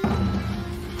 insane.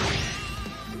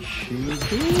 ひどい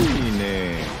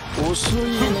ね。遅いね。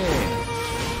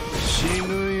死ぬ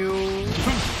よ。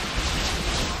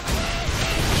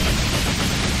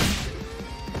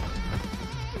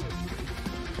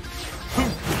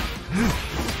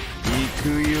行く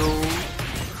よ。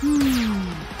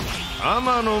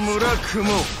天の村雲。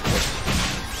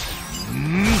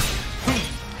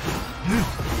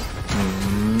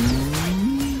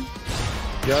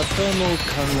ヤタの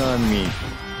鏡。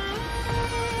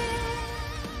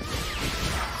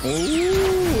おお。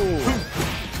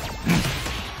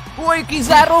 Woi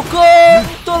Kizaru-kun,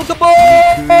 betul kebun,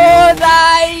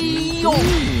 ayo.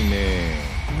 いいね。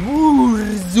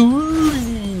 Burzuli.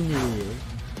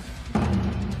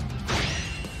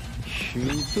 ひ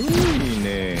どいね。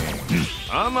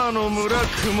天の村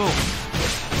雲。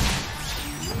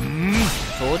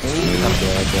そっち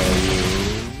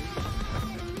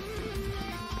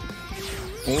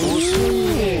遅い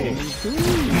ね。ひどい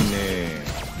ね。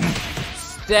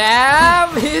 Damn,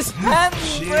 his hand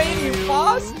pretty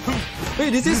fast.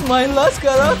 Wait, this is my last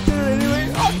character anyway.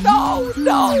 Oh no,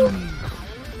 no.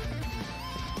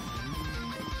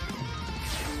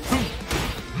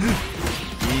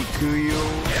 行くよ。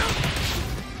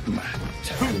まっ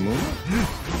たくも。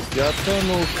ヤタの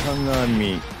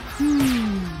鏡。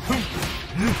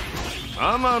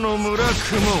天の村雲。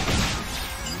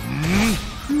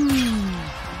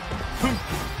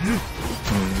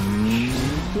ひ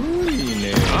どいね。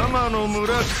天の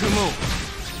村雲。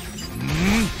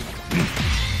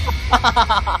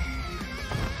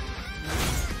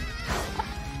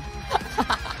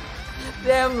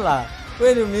Damn lah.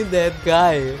 When you meet that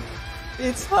guy,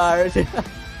 it's hard.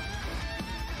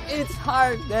 It's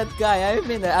hard, that guy. I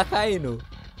mean the Akainu.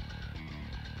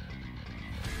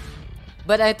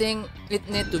 But I think it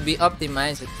need to be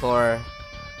optimized for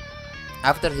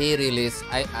after he release.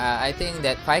 I think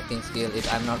that fighting skill, if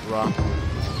I'm not wrong,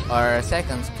 or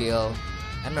second skill,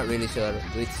 I'm not really sure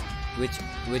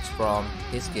which from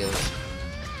his skills.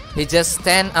 He just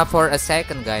stand up for a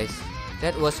second, guys.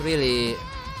 That was really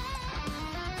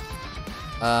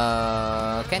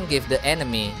can give the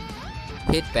enemy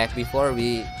hit back before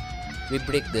we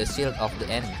break the shield of the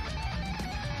enemy.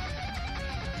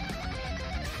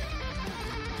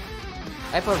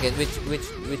 I forget which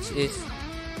is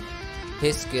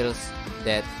his skills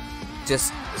that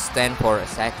just stand for a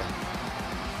second.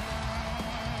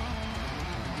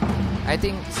 I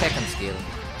think second skill.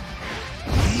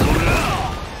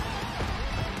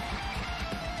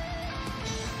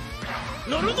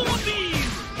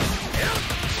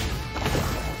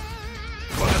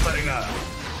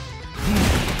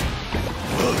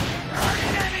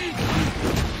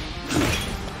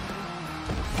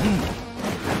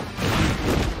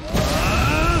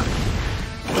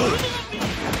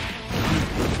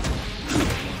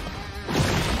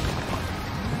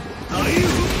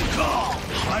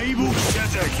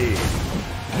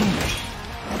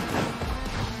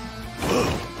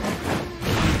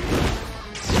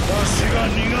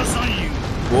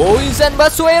 Boys and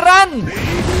Basweran!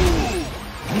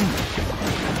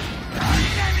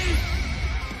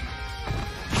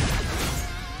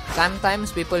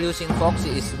 Sometimes people using Foxy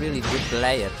is really good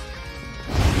player.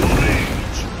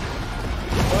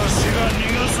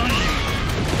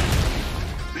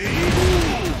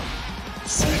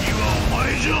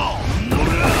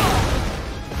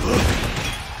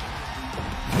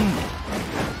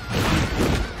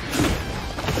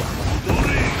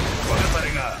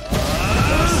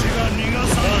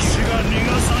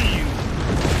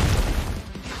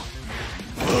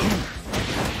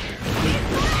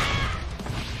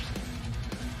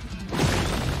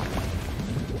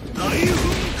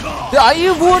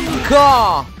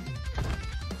 Daibunka!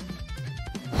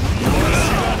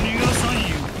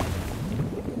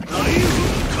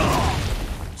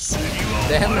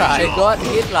 Damn right, I got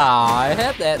hit lah. I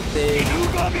have that thing.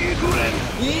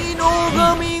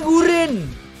 Inugami Guren!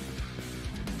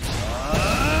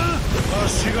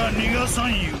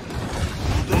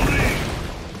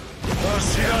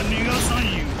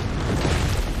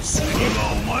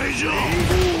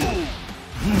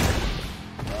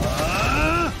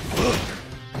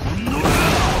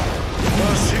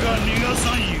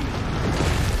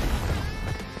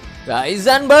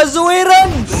 Kaizan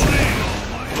Bazuiran!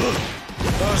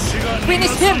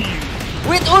 Finish him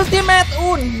with ultimate!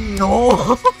 Oh no!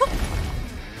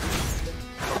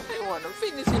 I wanna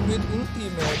finish him with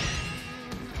ultimate.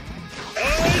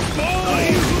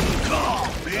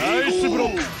 Nice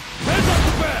block.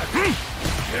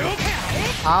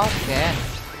 How can?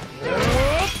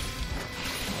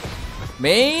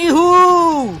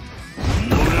 Mayhu!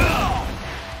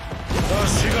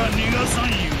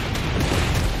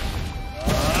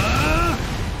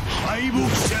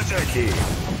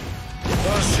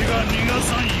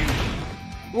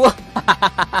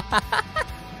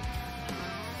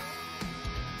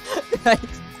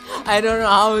 I don't know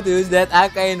how to use that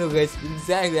Akainu, guys.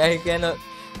 Exactly, I cannot.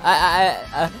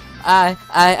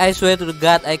 I swear to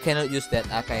God, I cannot use that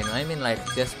Akainu. I mean, like,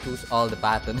 just push all the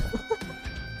button.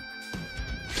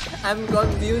 I'm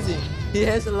confusing. He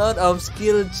has a lot of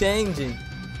skill changing.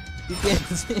 You can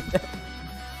see that.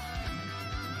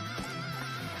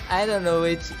 I don't know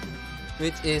which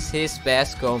is his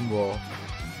best combo.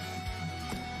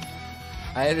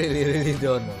 I really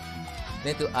don't know.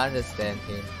 Need to understand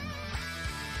him.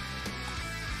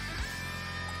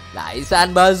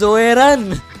 Laisan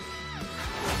Bazoeran.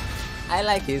 I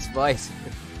like his voice.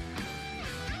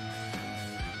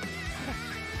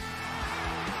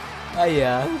 Oh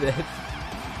yeah, that.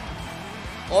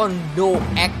 Ondo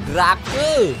Ek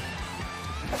Drake.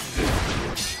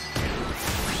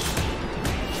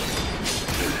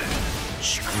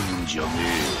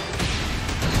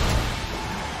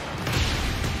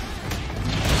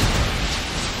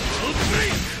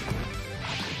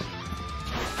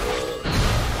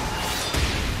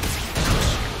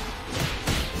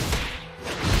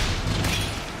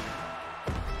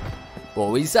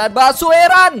 Bowisan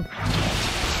Basueran.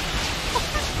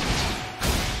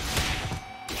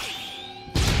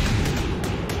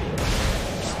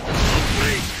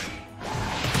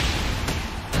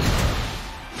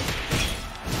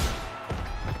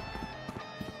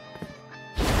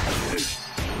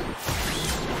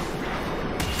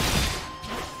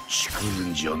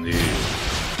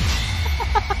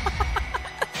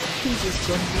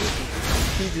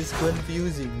 He's just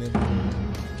confusing, man.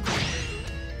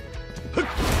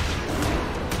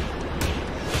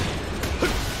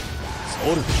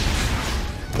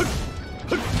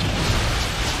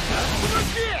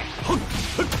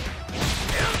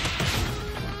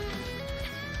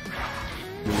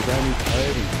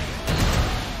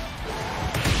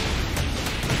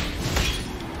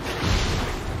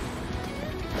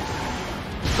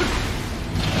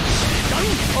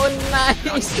 Oh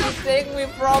nice, he take me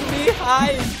from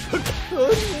behind.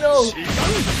 Oh no.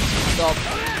 Stop.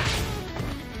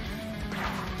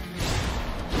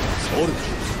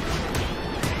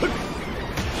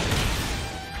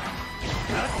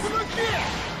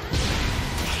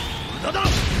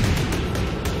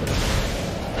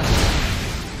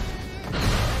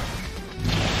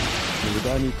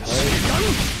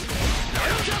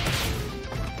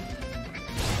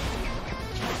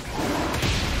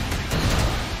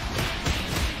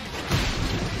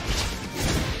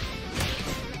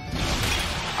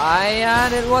 Yeah,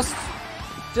 that was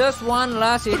just one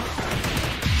last hit.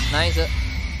 Nice.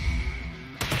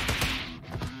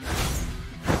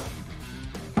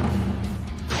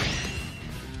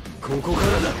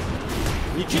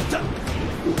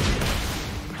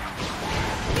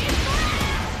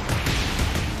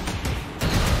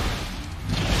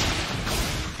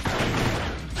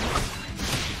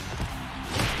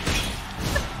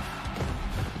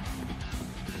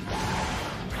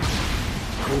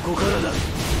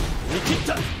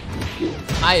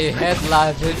 I had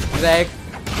larger drag.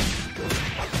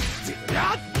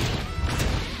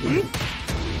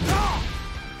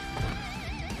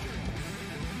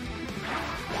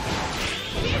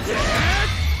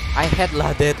 I had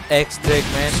that X drag,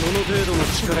 man.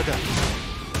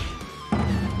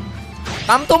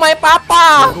 Come to my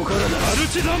papa.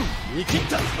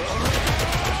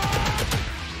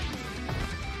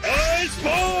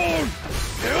 Iceborne!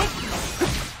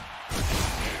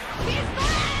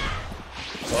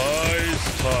 Ice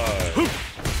time.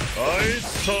 Ice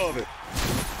summit.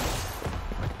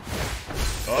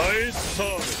 Ice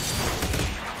summit.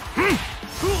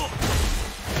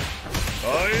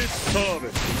 Ice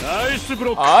summit. Ice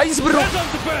block. Ice block.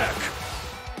 Present back.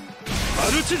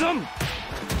 Maruchizan.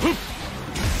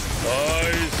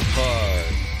 Ice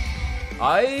time.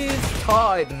 Ice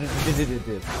tide.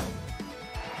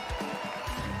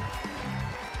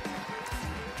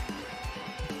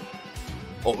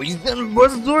 Oh, Bowisan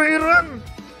Basueran.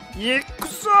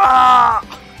 Yeksa.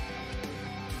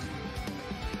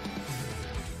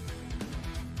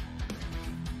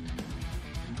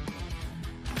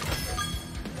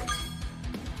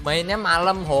 Mainnya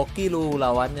malam hoki lu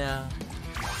lawannya.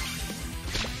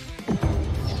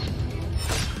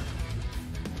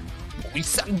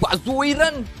 Bowisan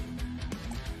Basueran.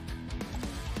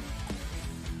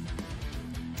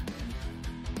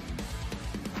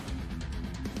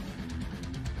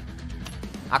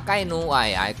 Akainu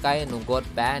got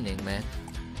banning, man.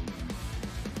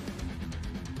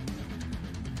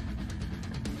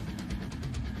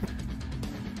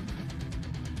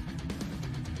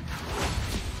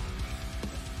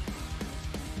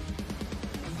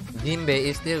 Jinbei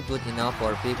is still good enough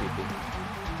for PvP.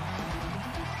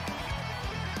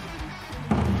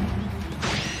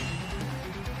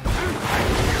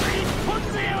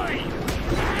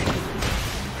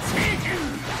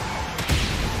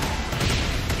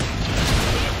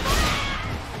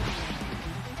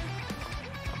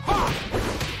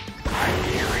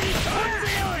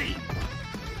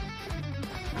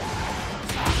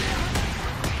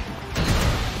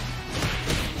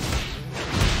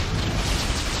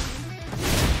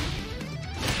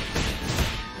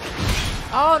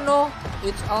 Oh no,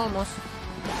 it's almost.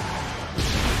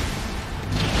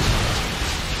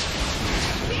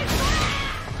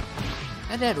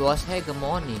 And that was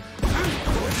hegemony.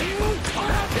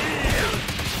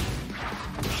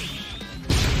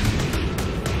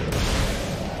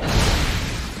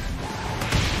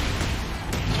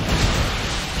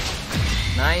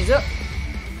 Nice.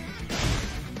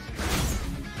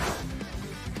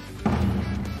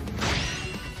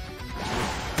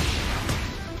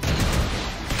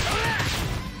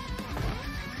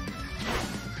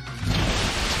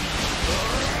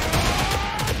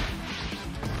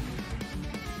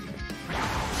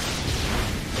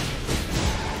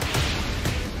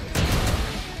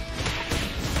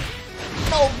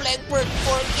 No, Blackbird,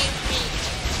 forgive me.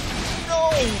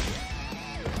 No.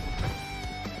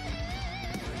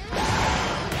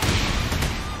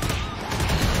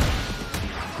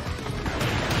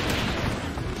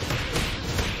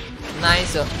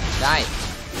 Nice, die.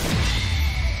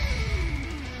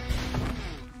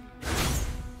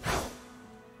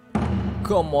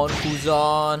 Come on,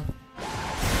 Kuzan.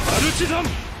 Maruchi-san!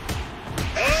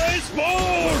 Ice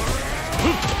ball!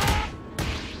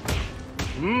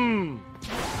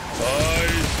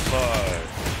 Ice fire.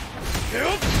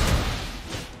 Yup!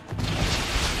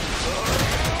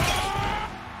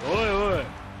 Oi, oi.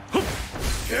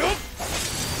 Yup!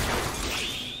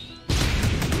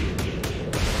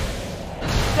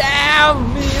 Damn,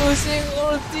 me using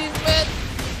ultimate.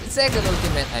 Second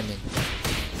ultimate, I mean.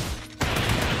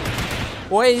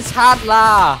 Woi, it's hard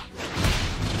lah.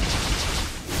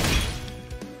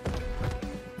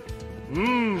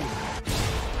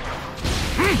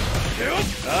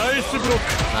 Ice block.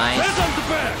 Nice. Peasant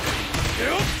back.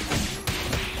 Yup!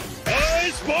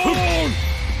 Ice ball!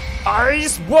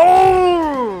 Ice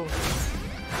ball.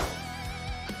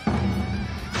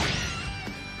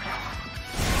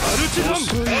 Maruchi-san!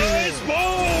 Ice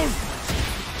ball!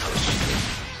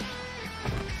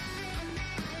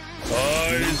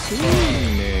 Ice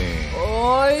fire.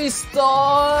 Oi,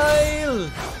 style.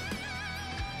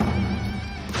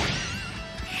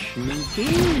 ひどい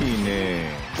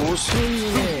ね。遅い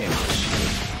ね。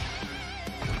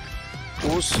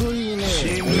遅いね。死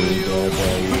ぬよ。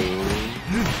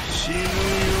死ぬよ。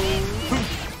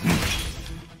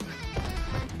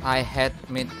 I had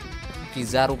met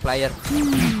Kizaru player.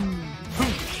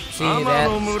 See 天 that?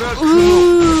 の村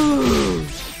君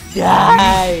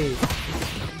Die.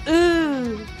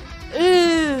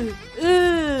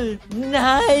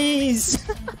 Nice.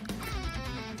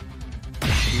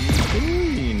 ひどい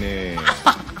ね。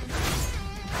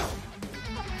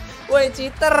 Woi,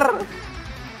 cheater.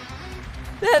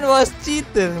 That was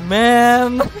cheater,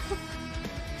 man.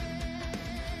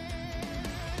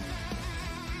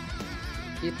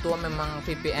 Itu memang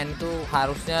VPN tuh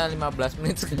harusnya 15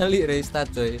 menit sekali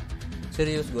restart, coy.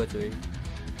 Serius gua, coy.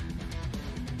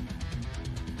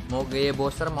 Mau gaya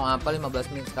booster mau apa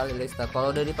 15 menit sekali restart.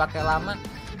 Kalau udah dipakai lama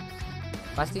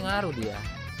pasti ngaruh dia.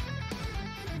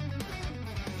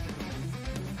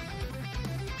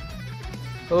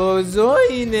 Oh,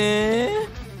 Zoe ne.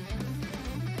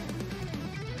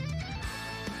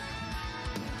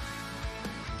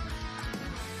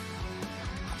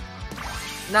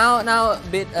 Now a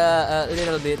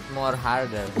little bit more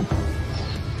harder.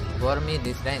 For me,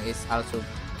 this rank is also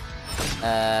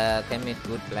can make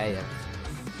good player.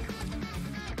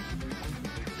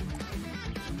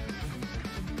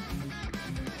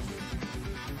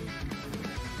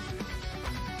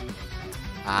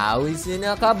 Wis ini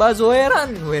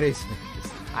Kabazoeran. Where is he?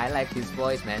 I like his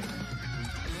voice, man.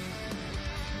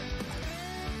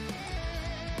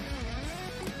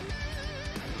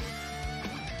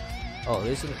 Oh,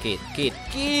 listen, Kid.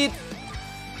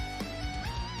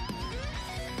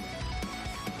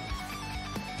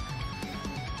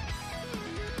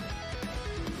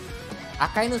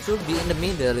 Akainu should be in the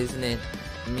middle, isn't it?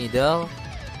 Middle.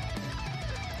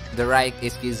 The right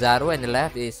is Kizaru and the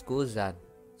left is Kuzan.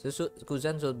 So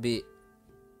Kuzan should be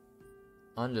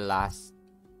on the last.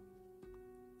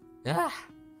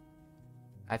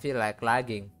 I feel like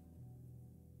lagging.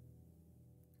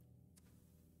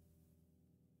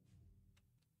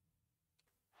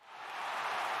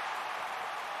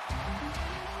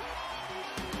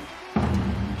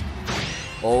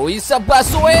 Oh, isa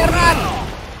Bazoeran!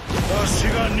 私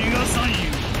が逃がさんよ。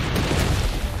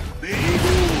ベイゴ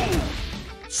ー。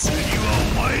次は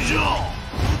お前じゃ。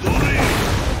踊れ。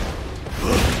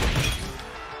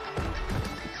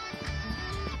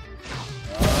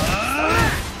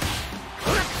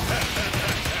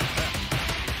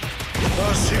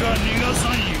私が逃がさ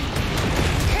んよ。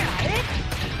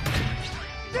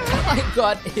Oh my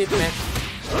god, hit man.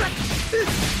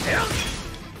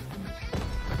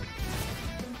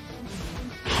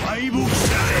 敗北者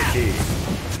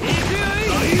大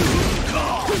噴火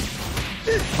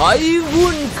大噴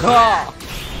火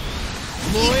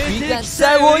燃えてき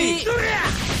たよい覚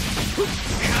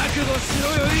悟し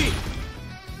ろよい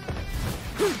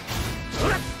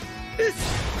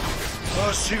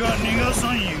足が逃が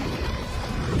さんよ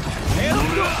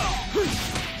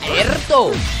エル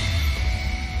ト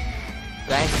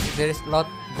Guys, there is lot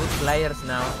good players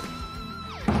now.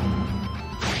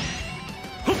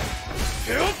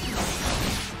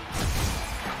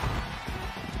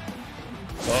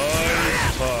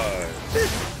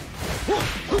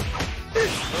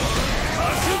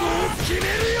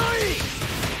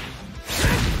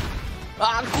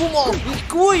 Aku mau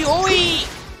ikut, oi.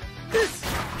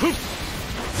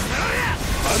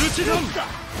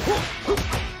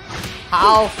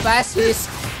 How fast is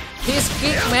his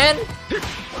kick, man?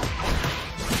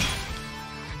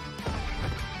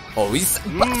 Oh, he's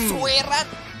bersueran.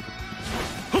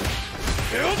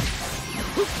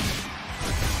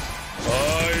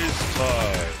 Ice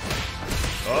time.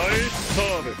 Ice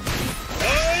serve.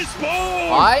 Ice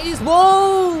ball. Ice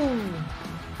ball.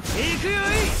 行くよい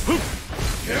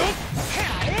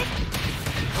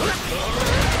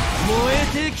燃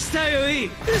えてきたよい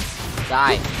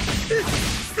Die.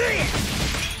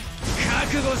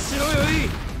 覚悟しろよい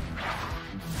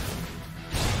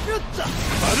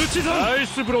マルチザン。ナイ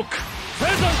スブロック。フェ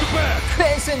ザントバック。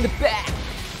 Face in the back.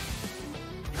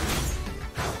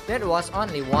 That was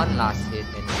only one last hit.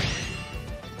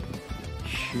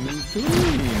 ひどい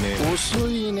ね遅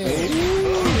いね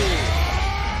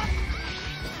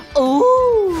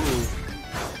Oh.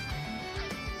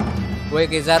 Wait,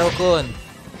 Kizaru-kun.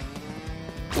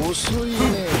 遅いね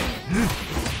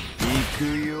行く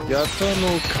よ八田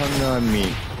の鏡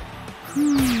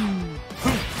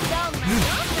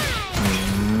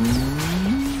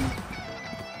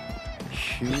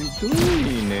ひどい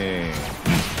ね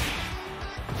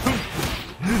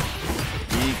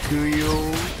行くよ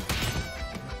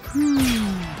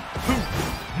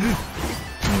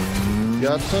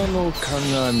八田の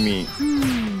鏡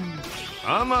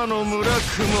天の村雲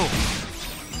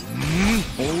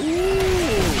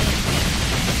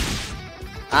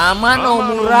天の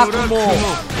村雲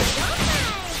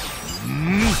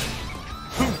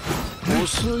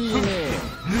遅いね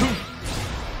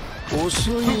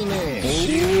遅いね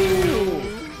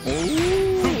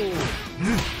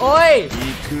おい行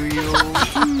くよ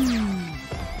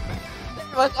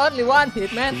That was only one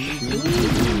hit, man.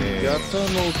 八田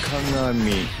の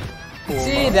鏡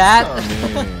See that?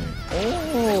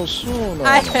 おおそう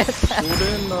な I の had そ that. れ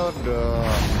なら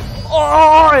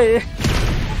Oi!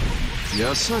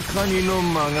 八坂にの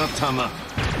勾玉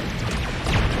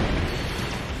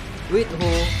With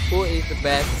who is the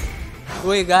best?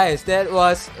 Wait, guys, that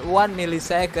was 1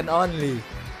 millisecond only.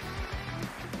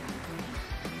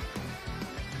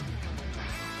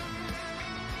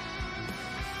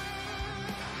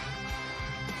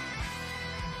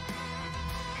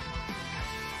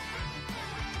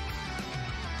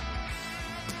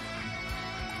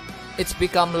 It's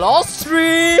become lost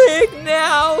streak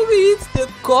now. It's the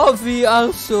coffee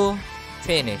also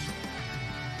finished.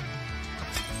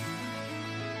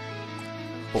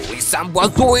 Boy,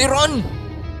 sambuan tuiron.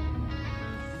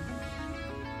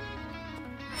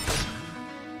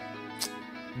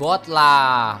 Bot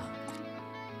lah.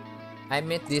 I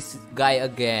met this guy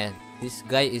again. This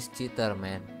guy is cheater,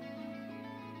 man.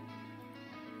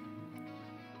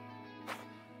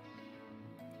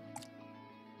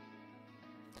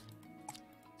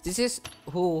 This is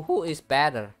who is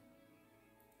better?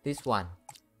 This one.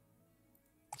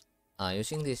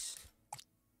 Using this.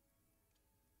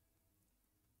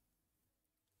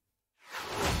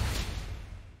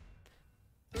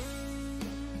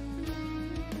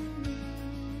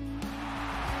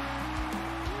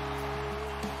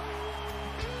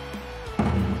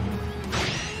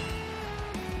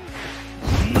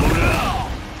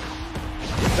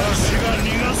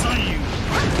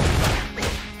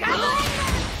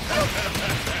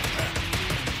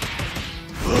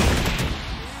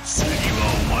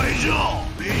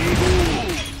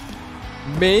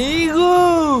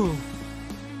 Meigo!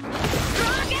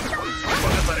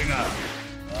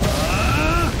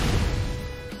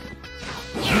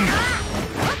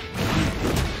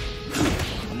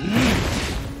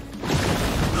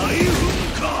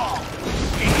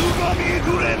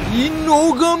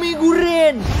 Inogami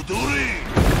Guren!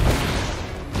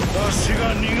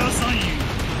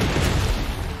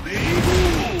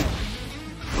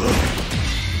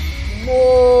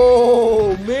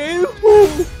 Oh,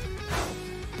 Meigo!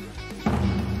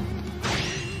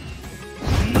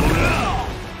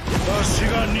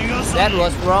 That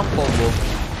was wrong combo.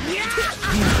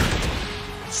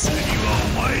 次は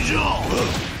お前じゃ。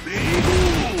ベイゴ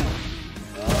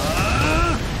ー。あ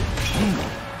あ。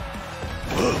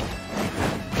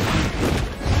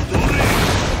どれ。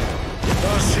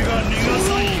私が逃がさ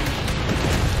んよ。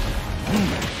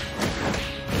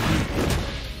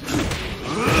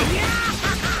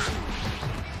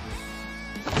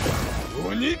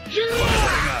鬼キラ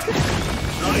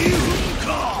大噴火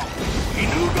犬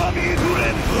神フレ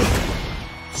ンド。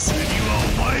次は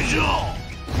お前じゃ。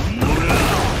のら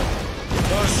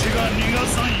私が逃が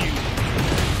さんよ。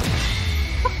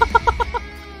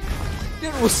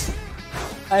That was...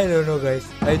 I don't know guys,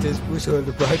 I just push all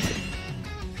the button.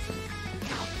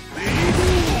 ベイゴ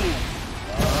ー。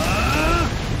ああ。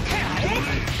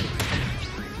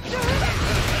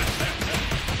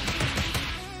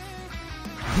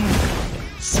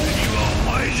次はお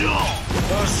前じゃ。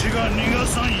私が逃が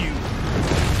さんよ。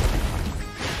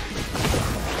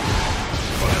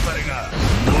この辺りが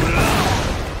のら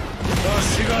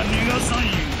私が逃がさんよ。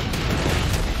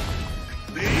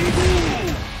ベイゴ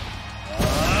ー。あ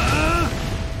あ。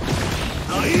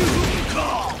大噴火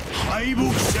敗北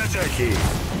者じゃけ。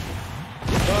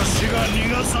私が逃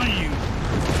がさんよ。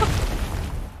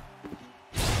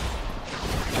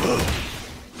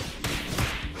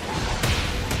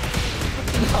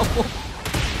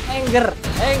Anger,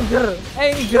 anger,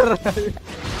 anger.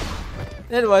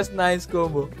 That was nice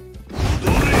combo.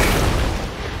 どれ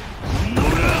の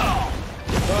ら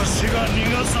私が逃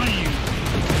がさんよ。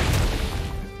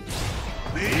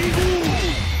ベ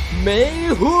イ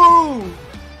ゴー。Mayhu!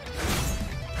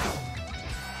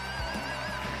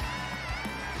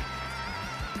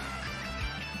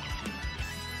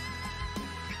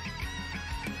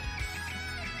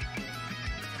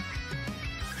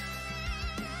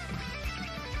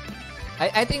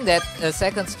 I think that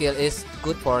second skill is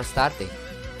good for starting.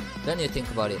 Don't you think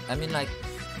about it? I mean, like,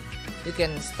 you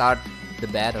can start the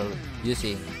battle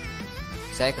using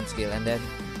second skill and then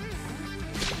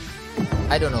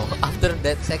I don't know, after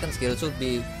that second skill should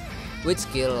be which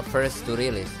skill first to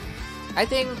release. I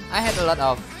think I had a lot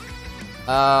of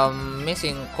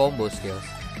missing combo skills.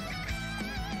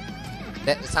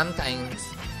 That sometimes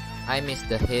I miss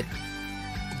the hit.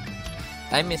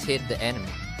 I miss hit the enemy.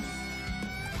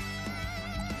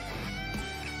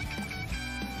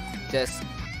 Just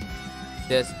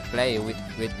play with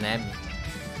Nami.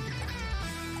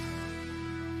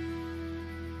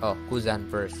 Oh, Kuzan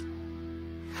first.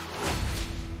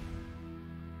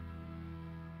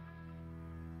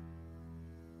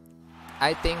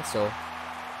 I think so.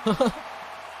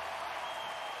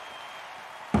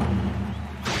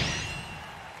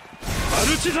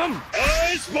 Maruchi-san!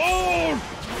 Ice ball!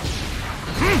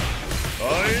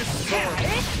 Ice ball!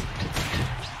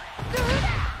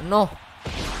 No.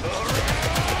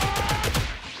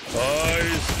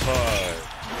 Ice time!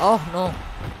 Oh no.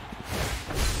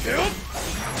 Yup!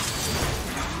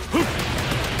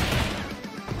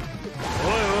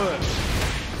 Oi, oi!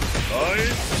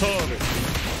 Ice time!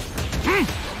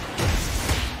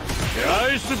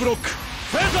 Ice block!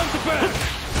 Pheasant back!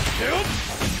 Yup!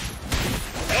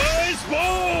 Ice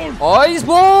ball! Ice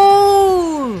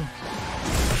ball!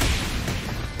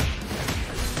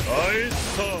 Ice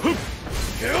time!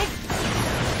 Yup!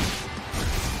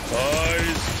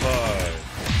 Ice time!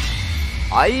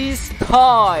 Ice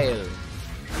style.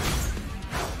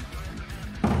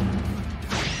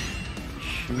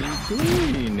 ひど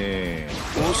いね。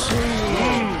遅い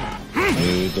ね。無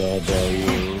駄だよ。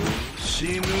死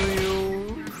ぬよ。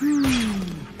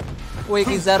Wait,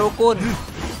 Kizaru-kun.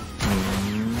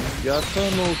 八田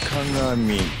の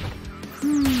鏡。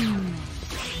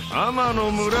天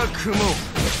の村雲。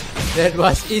That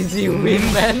was easy win,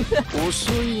 man.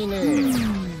 遅いね。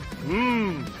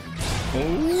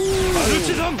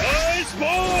Maruchi-san! Ice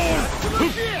ball!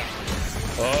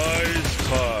 Ice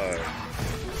time!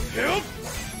 Yup!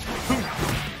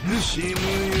 死ぬよ。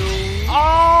 Oh!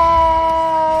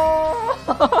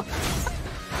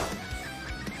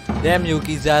 Damn you,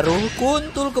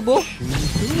 Kizaru-kun, tul kebo. ひど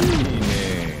い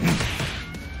ね。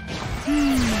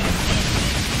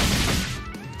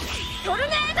トルネ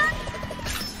ード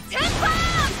テンパー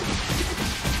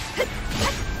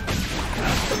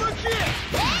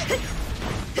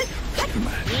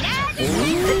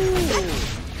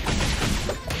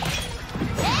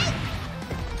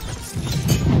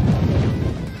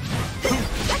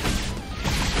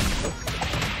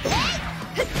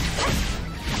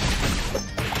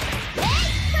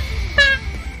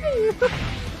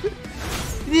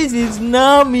This is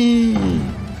Nami.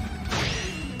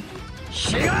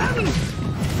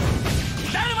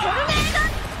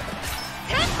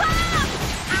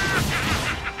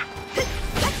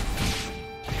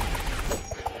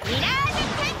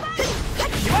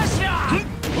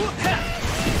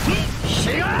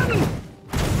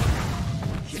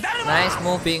 Nice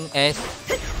moving, Ace.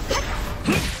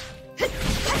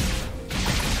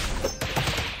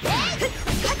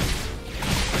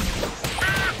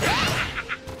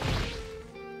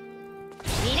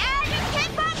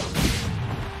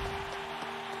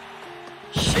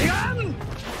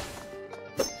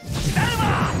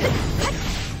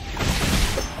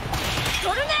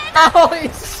 Oh,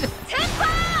 it's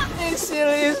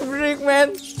serious brick,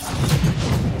 man.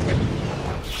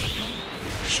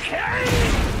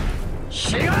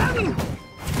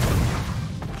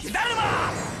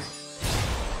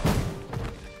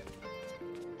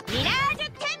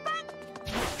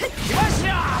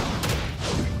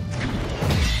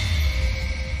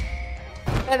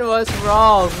 That was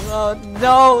wrong. Oh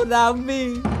no, not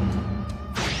me.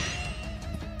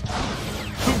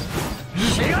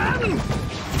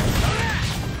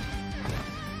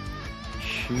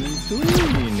 ひどい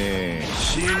ね。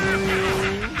死ぬよ。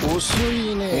遅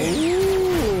いね。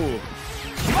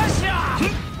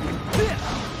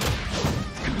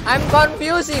I'm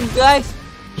confusing, guys.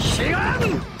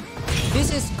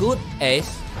 This is good,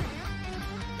 Ace.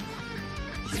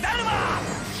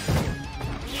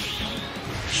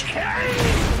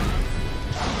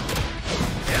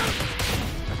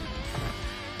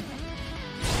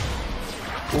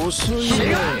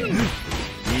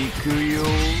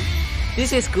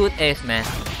 This is good, Ace, man.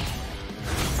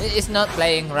 It's not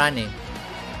playing running.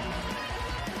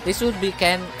 This should be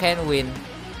can win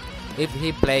if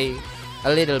he play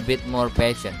a little bit more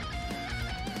patient.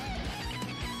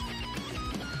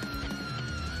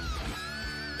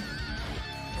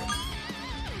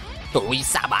 Tụi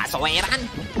sao bà xoay rắn.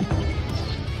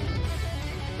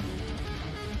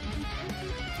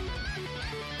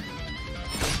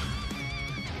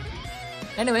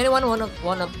 Anyway, anyone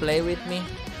wanna play with me?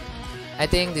 I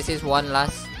think this is one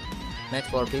last match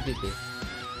for PvP.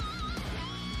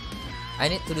 I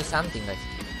need to do something, guys.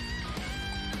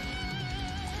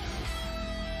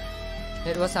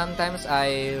 It was sometimes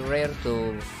I rare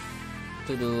to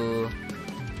do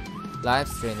live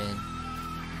streaming.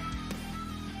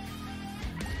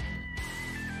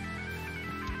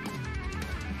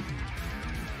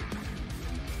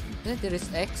 Then there is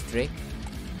X-Drake,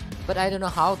 but I don't know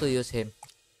how to use him.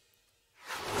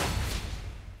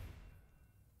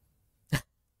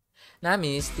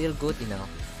 Nami is still good enough.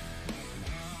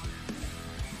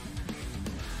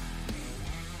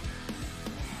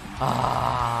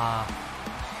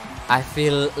 I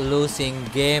feel losing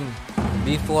game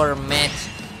before match.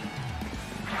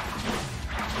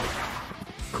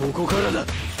 ここからだ。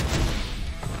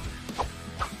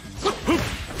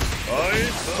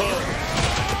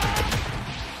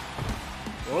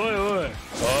おいおい、アイ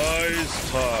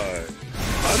スタイム。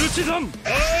マルチザン、ア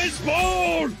イスボ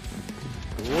ール。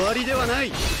終わりではな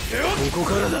い。ここ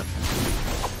からだ。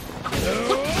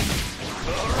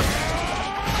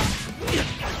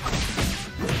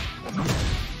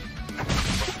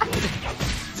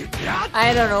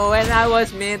I don't know when I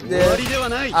was mid this.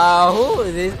 Who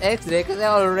is this X-Ray? Because I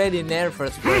already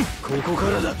nerfed. ここか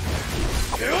らだ。アイ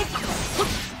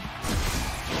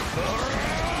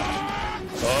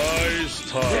ス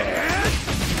タイム。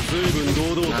随分堂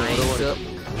々と現れた。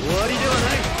終わりではな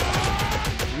い。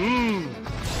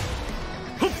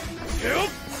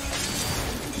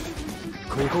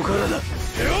ここからだ。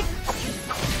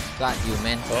Got you,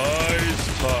 man. アイス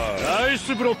タイム。ナイ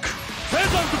スブロック。フェザン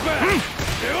トベン。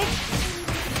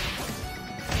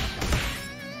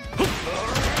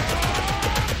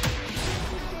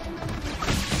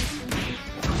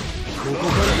ここ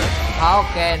からだ。How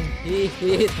can he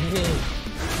hit me?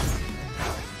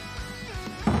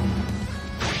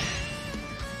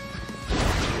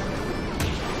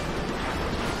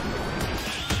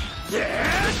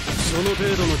 その程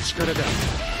度の力だ。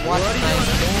 What nice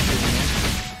moving,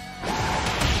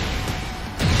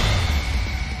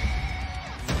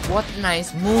 man. What nice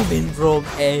moving from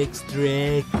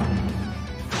X-Drake.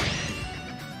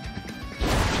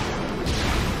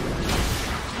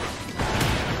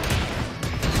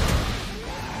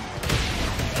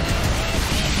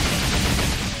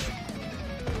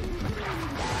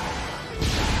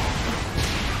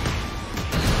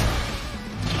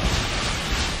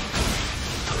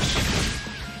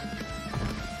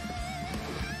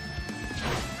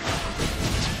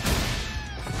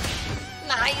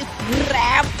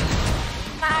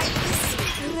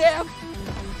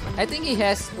 I think he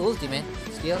has ultimate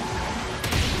skill.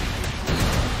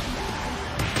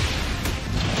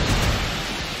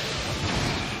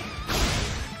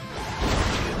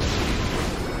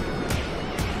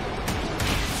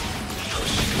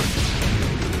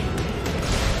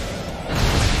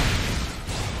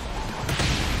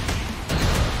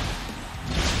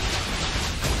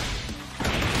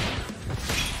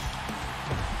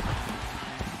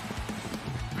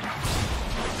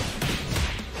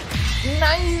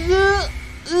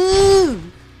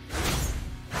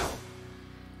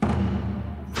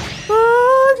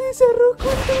 seru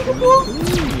kok.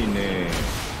 いいね。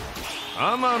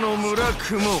天の村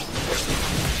雲。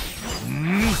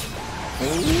お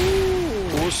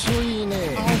お、遅い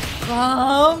ね。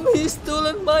 Come, he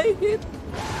stolen my hit.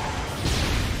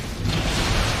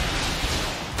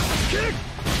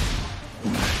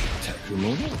 たくも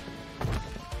の。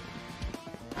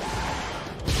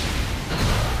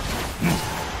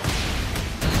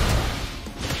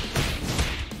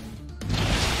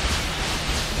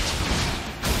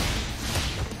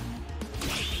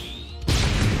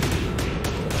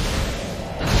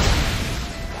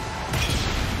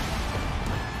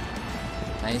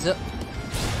ナイス。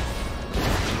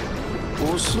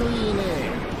遅いね。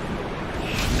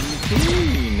ひど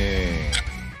いね。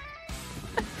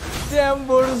 Damn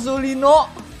Borzolino.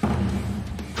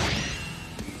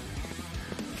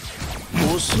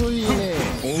 遅いね。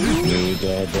無駄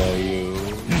だよ。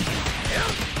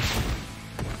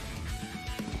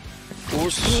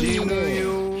遅いね。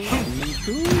ひ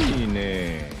どいね。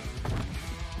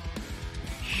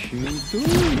ひど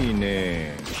い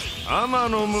ね。天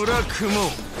の村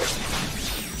雲。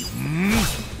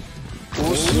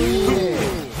遅いね。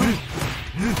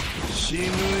死ぬよ。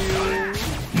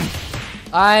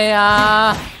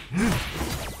 Ayah.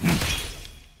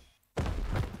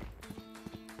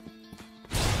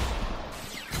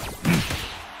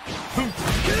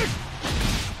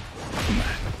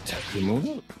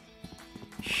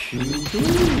ひど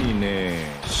いね。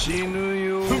死ぬ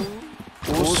よ。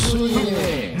遅い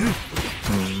ね。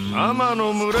天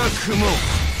の村雲。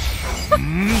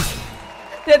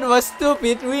That was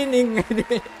stupid winning.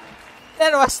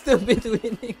 That was stupid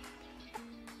winning.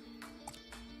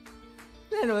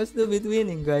 That was stupid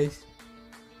winning, guys.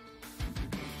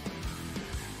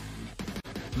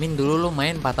 Min dulu lu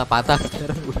main patah-patah,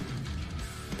 sekarang gue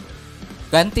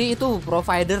ganti itu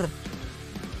provider.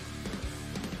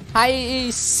 Hai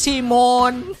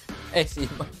Simon.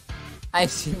 Simon. Hai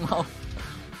Simon.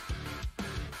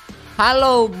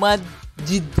 Halo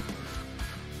Majid.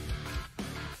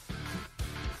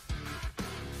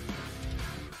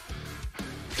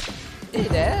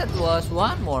 That was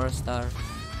one more star.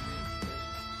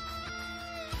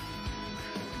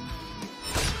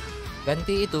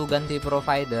 Ganti itu, ganti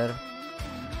provider.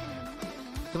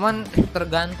 Cuman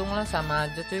tergantung lah, sama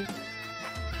aja cuy.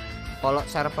 Kalau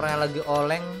servernya lagi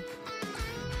oleng,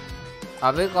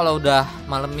 tapi kalau udah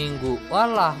malam minggu,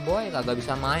 walah boy kagak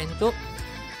bisa main tuh.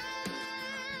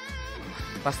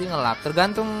 Pasti ngelap,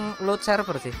 tergantung load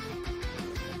server sih.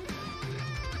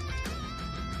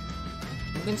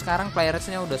 Mungkin sekarang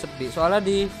playersnya udah sepi, soalnya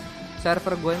di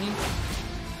server gue nih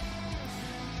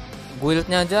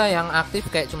guildnya aja yang aktif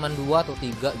kayak cuman 2 atau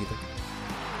 3 gitu.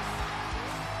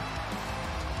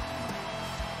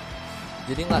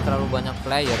 Jadi nggak terlalu banyak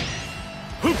player.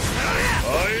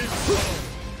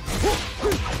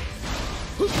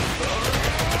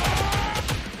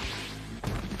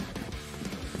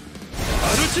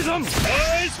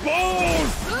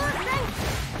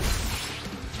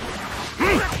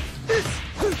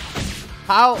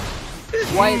 How?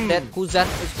 Why that Kuzan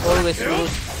is always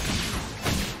lose?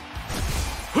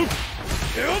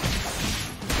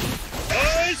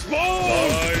 Ice ball!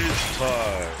 Ice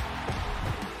time!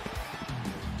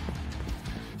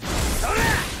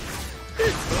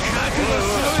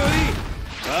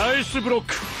 Ice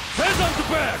block! Pheasant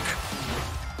back!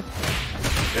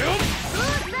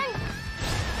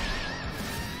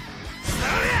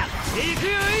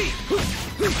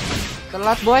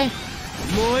 Telat boy.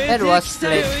 That was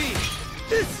late.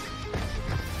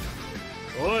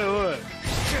 Oi, oi!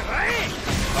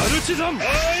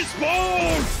 Ice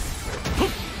ball!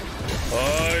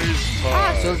 Ice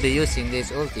time! Should be using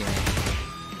this ultimate.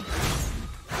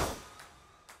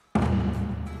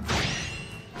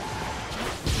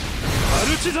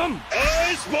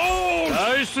 Ice ball!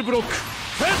 Ice block!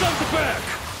 Pheasant back!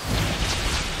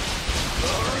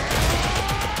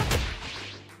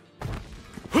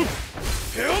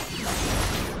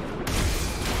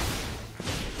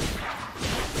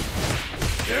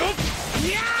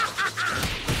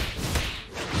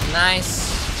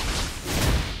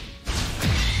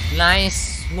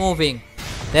 Nice moving.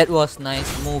 That was nice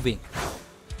moving.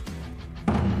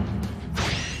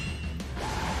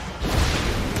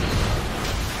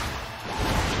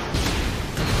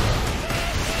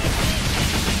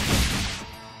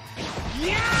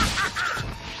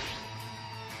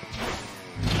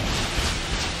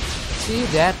 See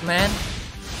that, man?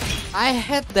 I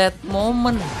had that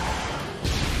moment.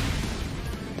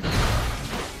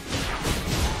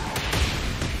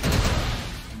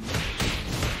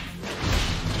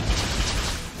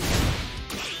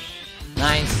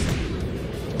 Nice.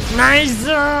 Nice!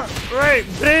 Right,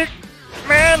 break,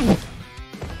 man!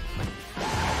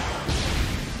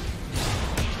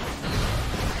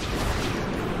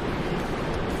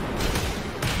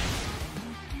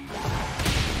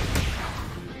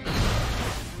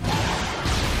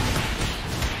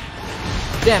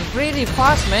 Damn, pretty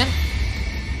fast, man.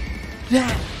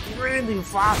 Damn, really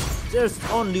fast. There's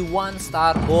only 1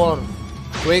 star more.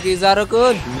 Wait,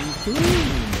 Kizaru-kun.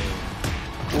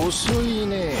 遅い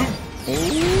ね。おお。行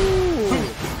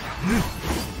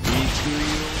く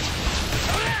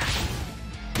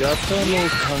よ。ヤタの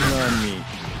鏡。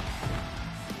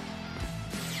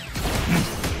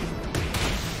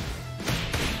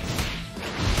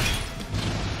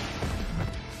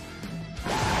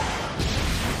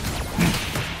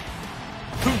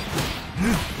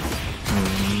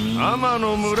天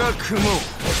の村雲。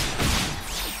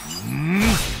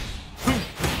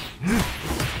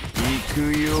行く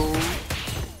よ。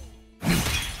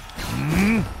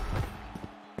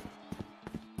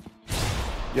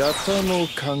ヤタの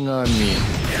鏡。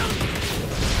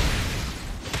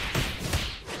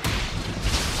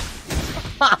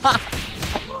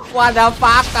What the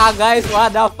fuck, guys?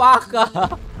 What the fuck?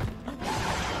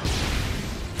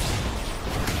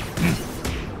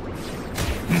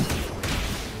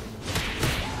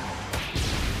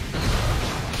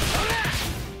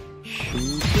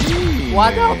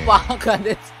 What the fuck?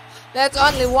 That's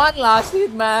only 1 last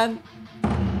hit, man.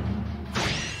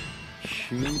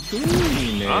 ひど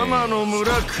いね。天の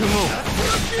村雲。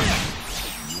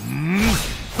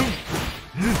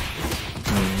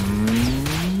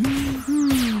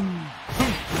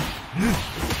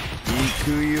行く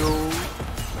よ。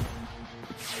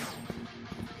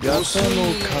ヤタの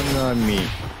鏡。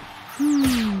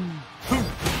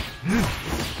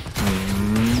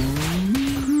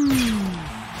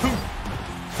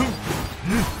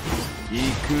行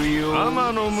くよ。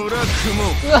天の村雲。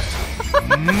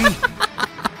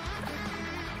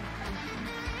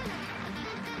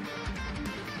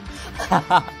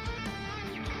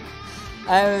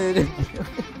I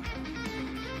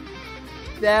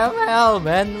damn hell,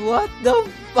 man! What the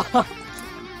fuck?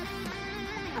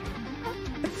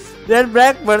 That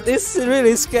blackbird is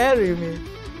really scary me.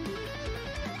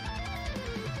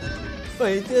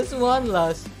 Wait, just 1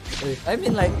 last. I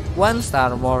mean, like 1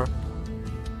 star more.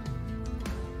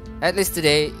 At least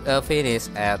today, finish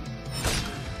at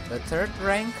the 3rd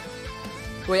rank.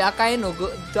 Wait, Akainu,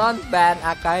 don't ban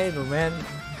Akainu, man.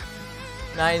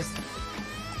 Nice.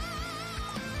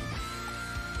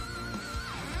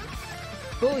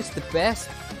 Who is the best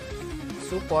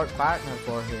support partner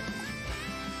for him?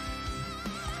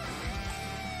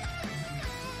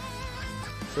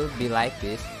 Should be like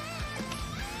this.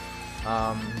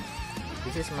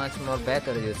 This is much more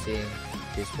better using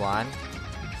this one.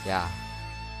 Yeah.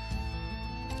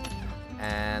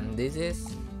 And this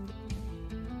is,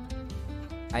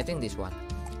 I think this one.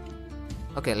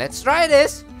 Okay, let's try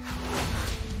this.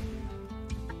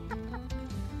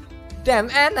 Damn,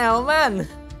 Anel, man.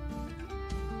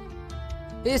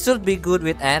 It should be good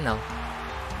with Anel.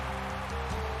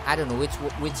 I don't know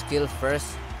which skill first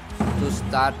to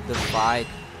start the fight.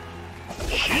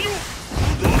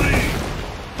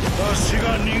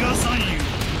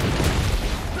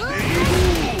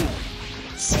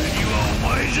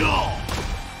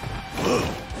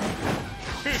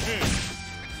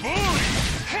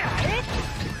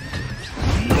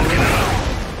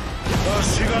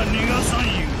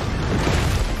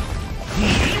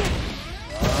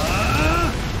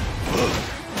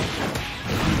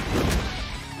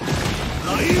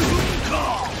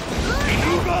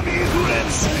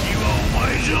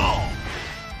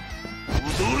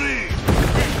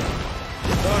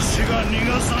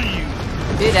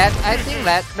 See that? I think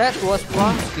that was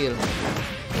wrong skill.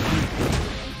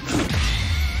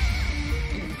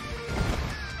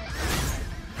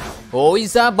 Oh,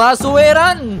 Isa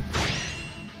Basueran!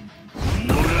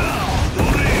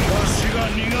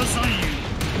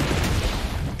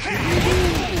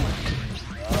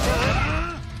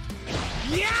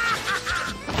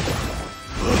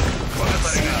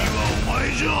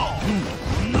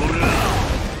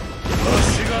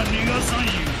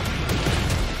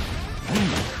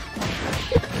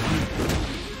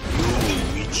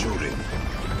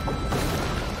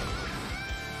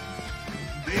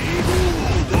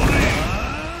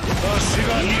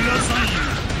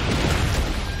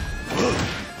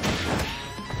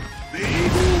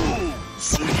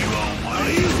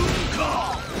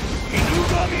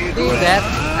 Do that.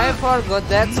 I forgot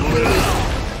that skill is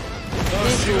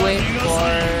need to wait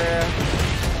for.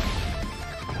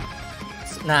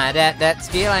 Nah, that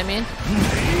skill I mean.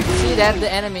 see that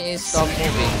the enemy is stop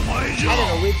moving. I don't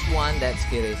know which one that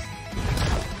skill is.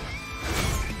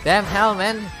 Damn hell,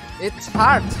 man. It's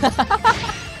hard.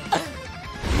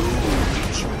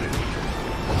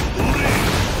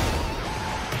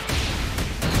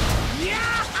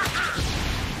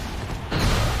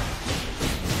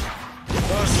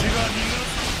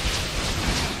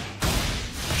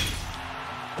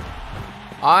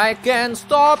 I can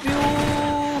stop you.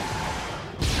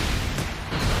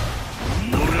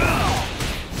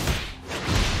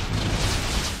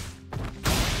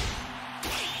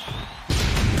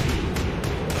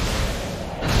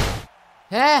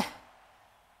 Eh?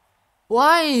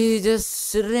 Why he just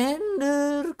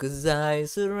surrender? 'Cause I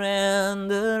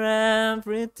surrender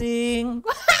everything.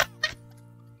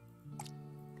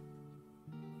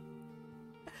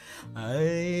 I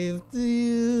live to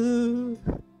you.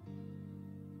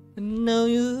 I know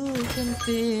you can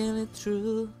feel it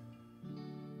true.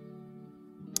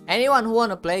 Anyone who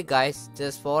wanna play, guys,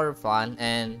 just for fun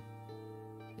and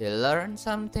you learn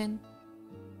something.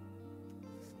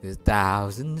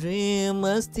 1,000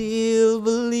 dreamers still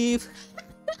believe.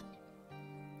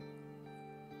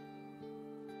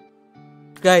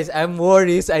 Guys, I'm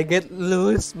worried I get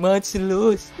loose, much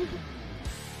loose.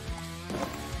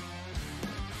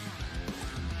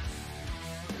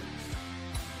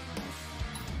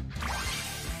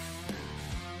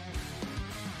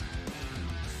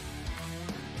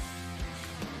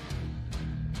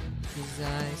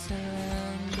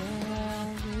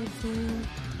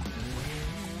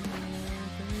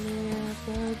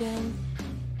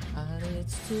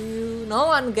 No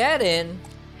one get in.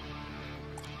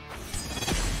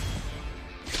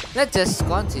 Let's just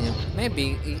continue.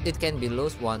 Maybe it can be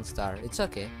lose 1 star. It's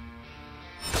okay.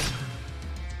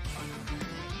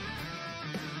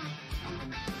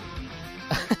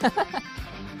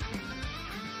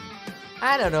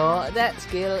 I don't know that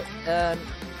skill.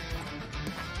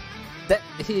 That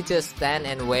he just stand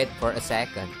and wait for a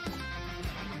second.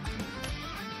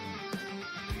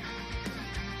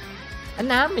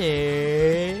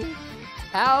 Nami,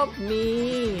 help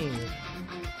me.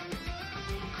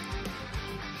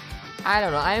 I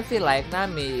don't know. I feel like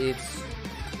Nami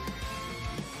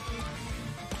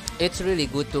it's really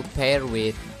good to pair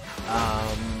with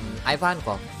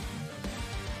Ivankov.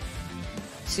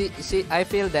 I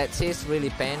feel that she's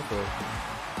really painful.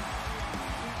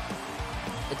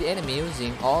 The enemy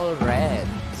using all red.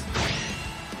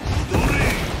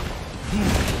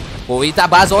 Kuita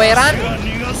Bazoeran.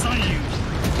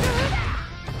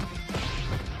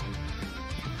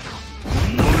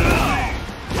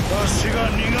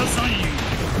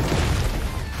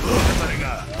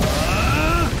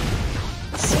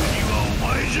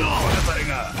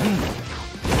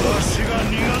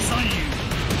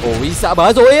 Kuita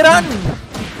Bazoeran.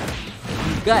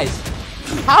 Guys,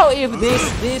 how if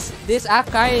this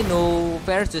Akainu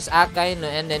versus Akainu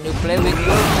and then you play with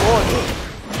your phone?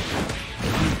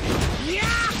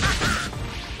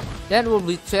 That would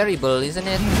be terrible, isn't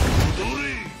it?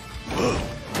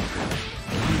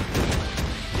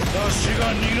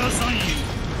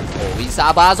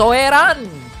 Kuita Bazoeran.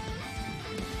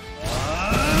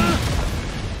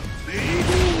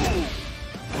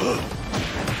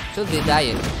 Should be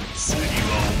dying.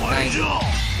 Nice.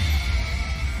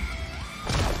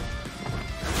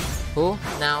 Who?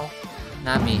 Now?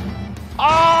 Nami.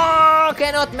 Oh,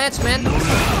 cannot match, man.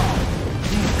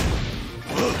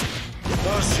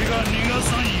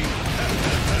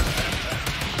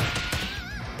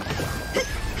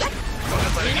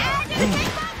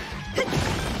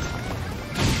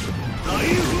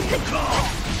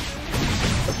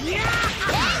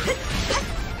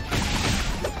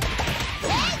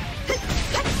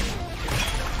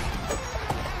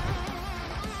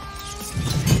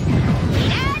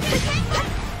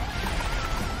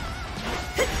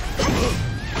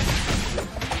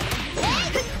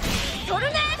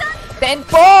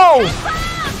 Tempo!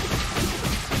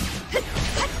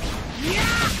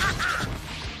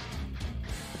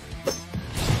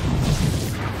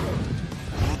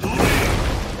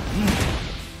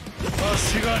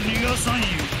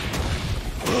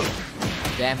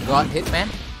 Damn, got hit, man.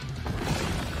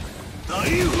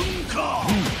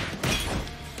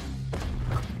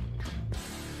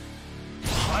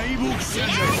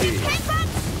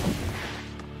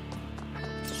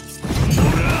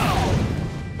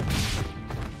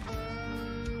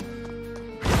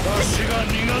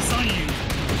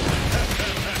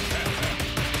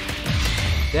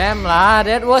 Damn lah,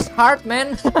 that was hard,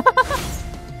 man.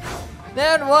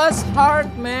 That was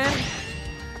hard, man.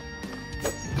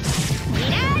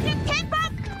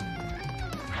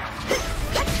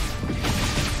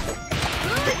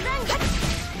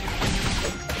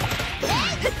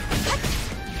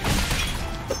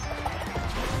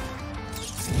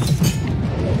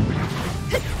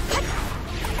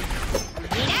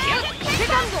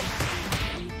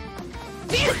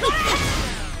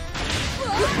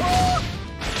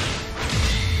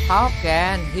 How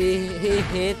can he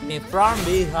hit me from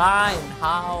behind?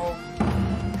 How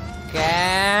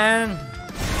can...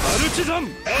 Maruchi-san!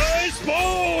 Ice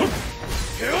ball!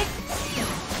 Yup!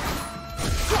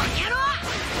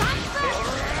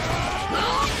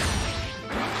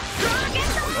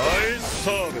 Ice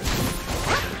service!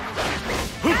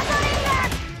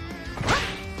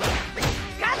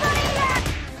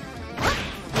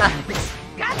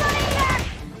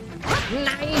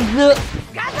 Nice!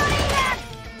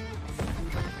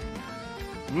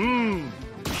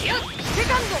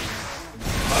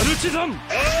 Maruchi-san!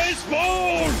 Ice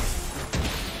ball!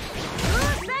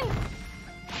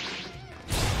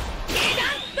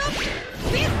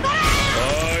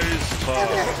 Ice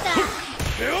power!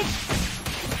 Yup!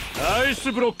 Ice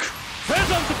block!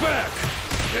 Pheasant back!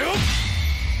 Yup!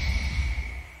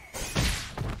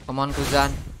 Come on,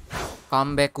 Kuzan.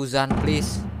 Come back, Kuzan,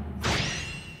 please.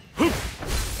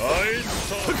 Ice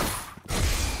service!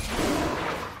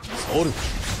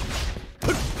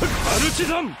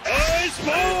 Maruchi-san! Ice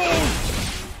ball!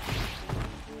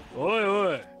 Oi,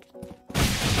 oi!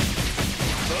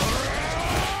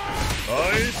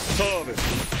 Ice service!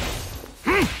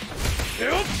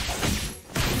 Yup!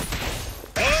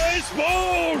 Ice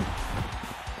ball!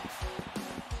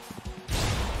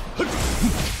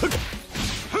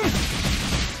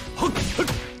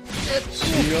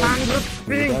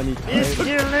 It's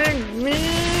killing me!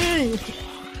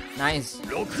 Nice.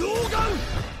 六王丸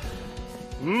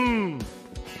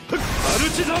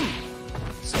Maruchi-san!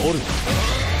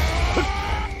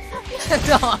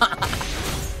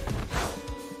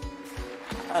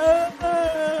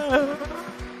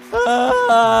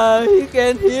 He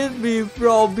can hit me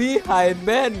from behind,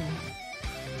 man.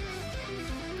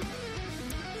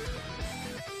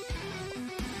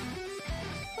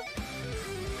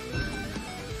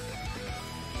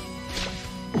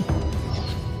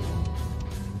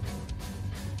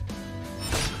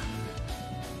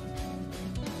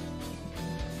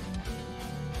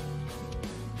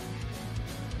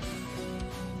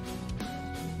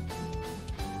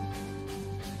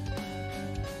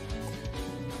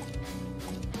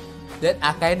 That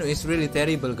Akainu is really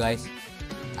terrible, guys.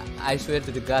 I swear to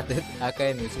the god that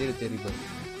Akainu is really terrible.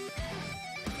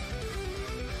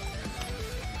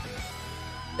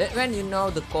 That when you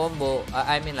know the combo,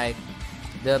 I mean like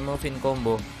the moving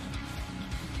combo,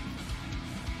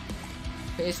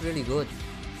 it's really good.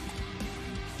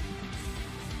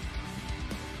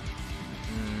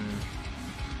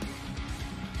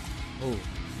 Oh.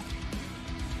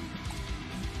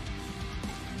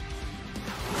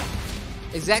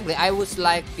 Exactly, I would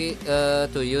like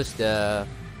to use the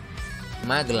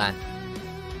Magellan.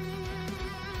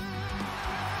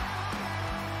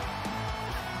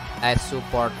 As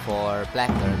support for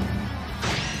Blacker.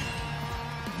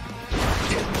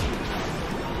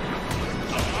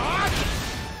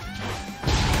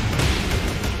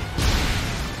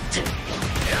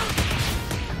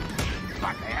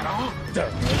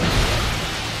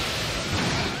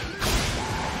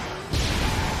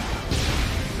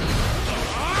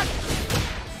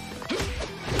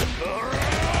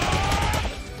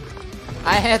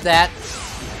 I had that.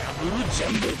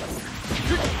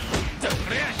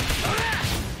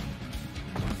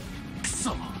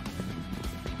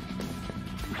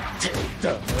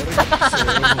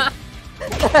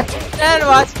 And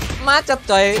what? Macet,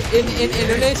 coy. In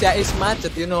Indonesia is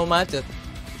macet. You know macet.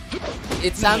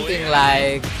 It's something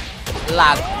like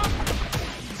lag.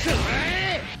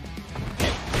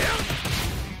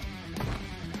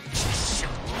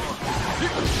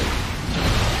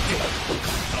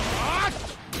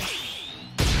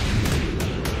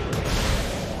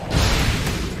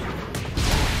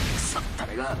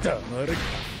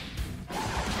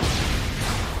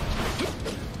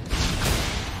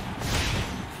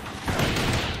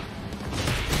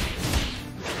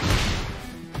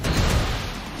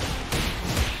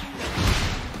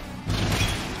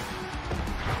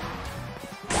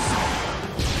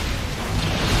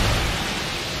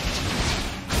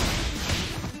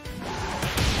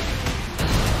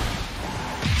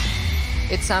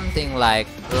 It's something like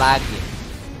lagging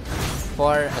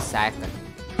for a second.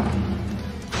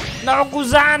 No,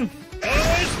 Kuzan!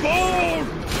 Ice ball!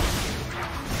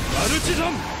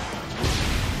 Maruchi-san!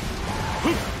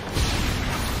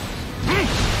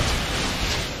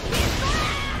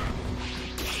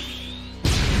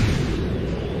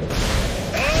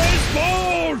 Ice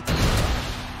ball!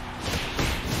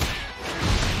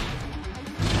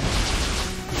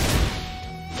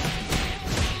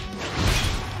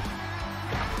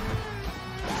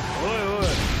 Oi, oi!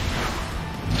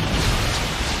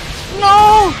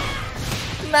 No!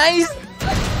 Nice!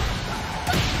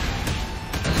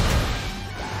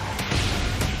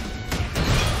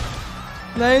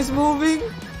 Nice moving.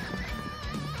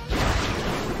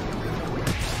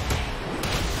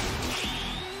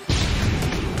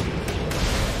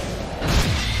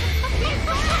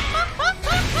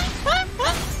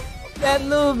 That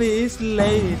movie is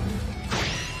late.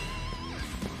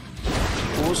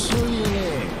 遅いね。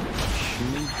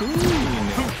ひどいね。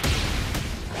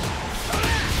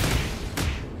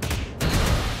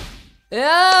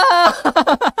 Yeah.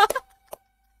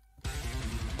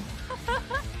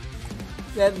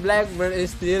 That Blackbird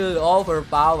is still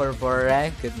overpowered for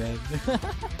ranked, man.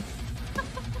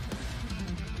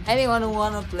 Anyone who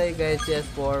wanna play, guys, just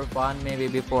for fun? Maybe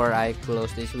before I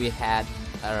close this, we had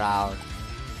around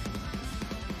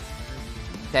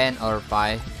 10 or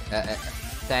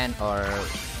 10 or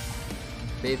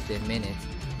 15 minutes.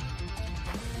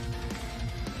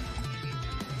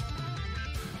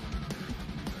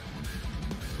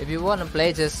 If you wanna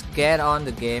play, just get on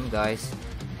the game, guys.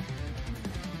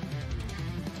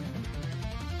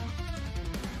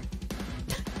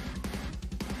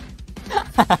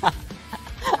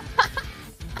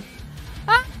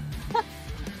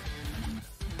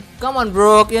 Come on,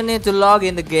 Brooke, you need to log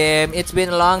in the game. It's been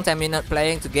a long time we're not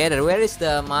playing together. Where is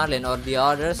the Marlin or the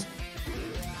others?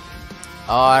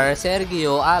 Or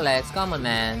Sergio, Alex, come on,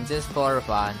 man, just for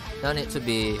fun. Don't need to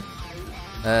be.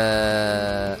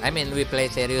 I mean, we play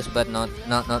serious, but not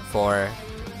for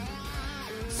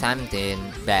something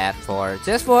bad. For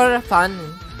just for fun,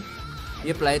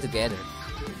 you play together.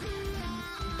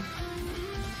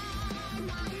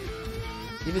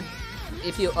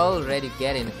 If you already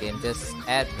get in the game, just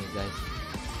add me, guys.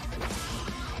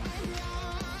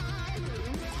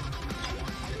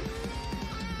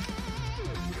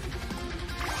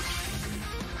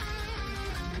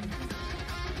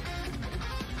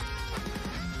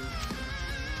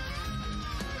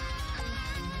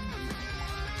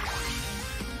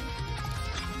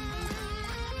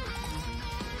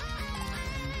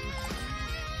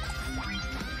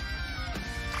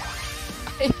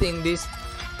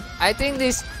 I think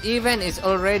this event is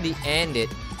already ended.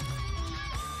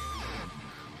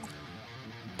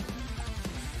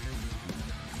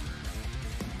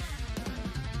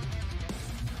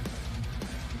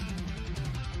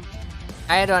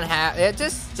 I don't have.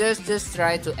 Just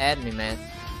try to add me, man,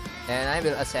 and I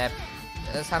will accept.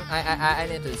 I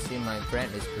need to see my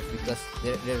friend list because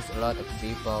there's a lot of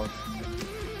people.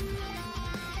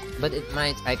 But it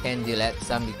might I can delete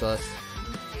some because.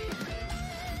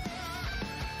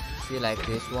 Like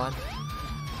this one.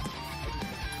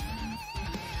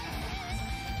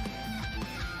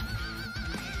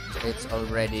 It's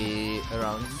already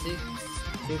around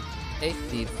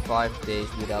 85 days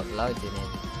without logging in.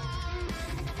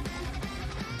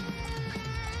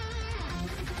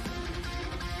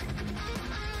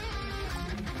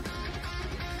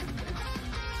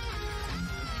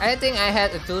 I think I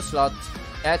had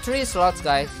 3 slots,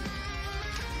 guys.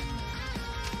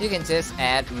 You can just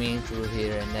add me through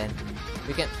here and then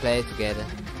we can play together.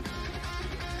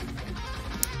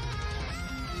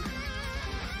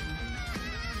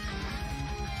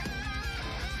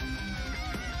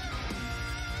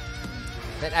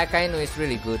 That Akainu is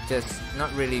really good, just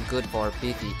not really good for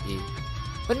PvE.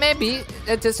 But maybe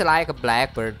just like a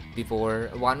Blackbird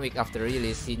before 1 week after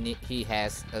release, he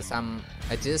has some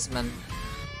adjustment.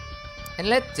 And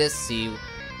let's just see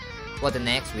what the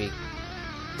next week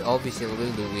the official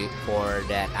will do it for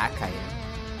that Akainu.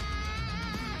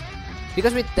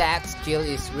 Because with that skill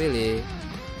is really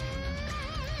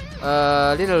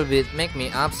a little bit make me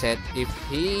upset if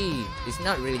he is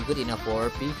not really good enough for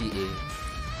PvE.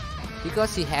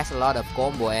 Because he has a lot of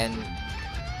combo and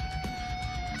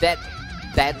that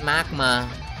magma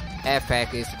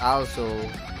effect is also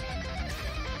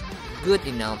good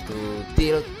enough to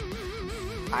deal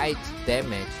high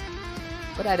damage.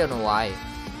 But I don't know why.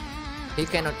 He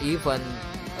cannot even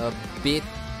beat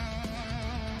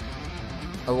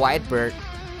a white bird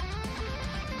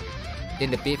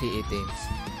in the PvE teams.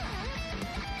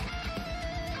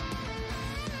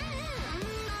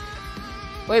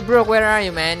 Wait, Brooke, where are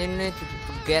you, man? You need to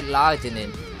get logged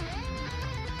in.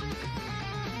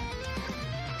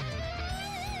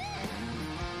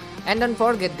 And don't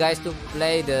forget, guys, to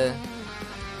play the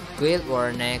Guild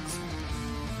War next.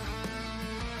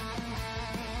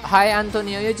 Hi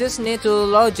Antonio, you just need to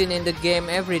log in the game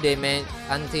every day, man,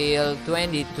 until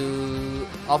 22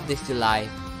 of this July.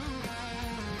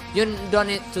 You don't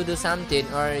need to do something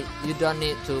or you don't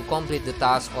need to complete the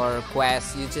task or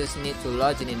quest. You just need to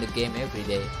log in the game every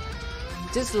day.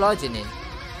 Just log in.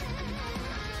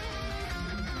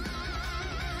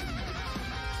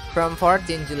 From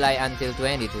 14 July until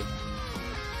 22.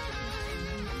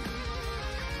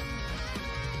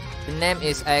 The name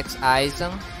is X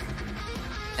Eisen,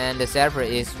 and the server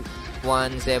is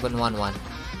 1711.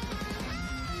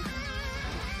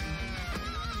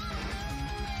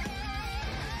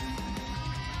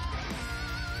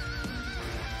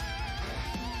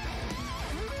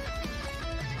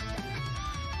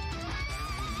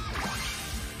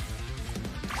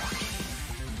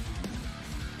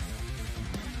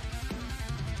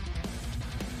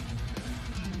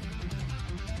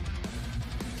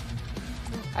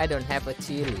 I don't have a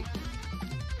chili.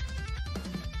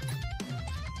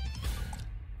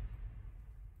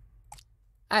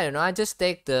 I don't know, I just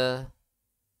take the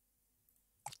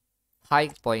high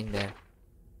point there.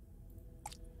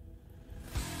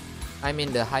 I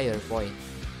mean the higher point.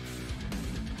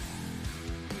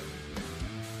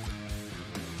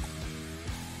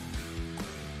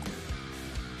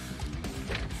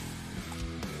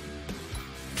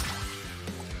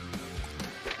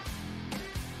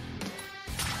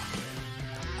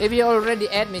 If you already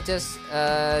add me, just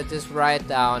write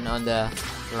down on the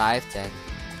live chat.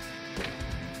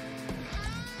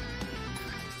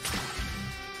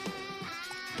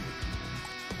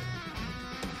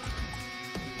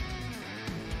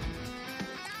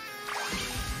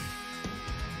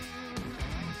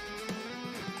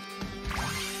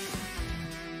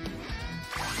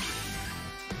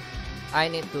 I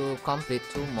need to complete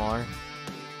 2 more,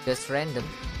 just random.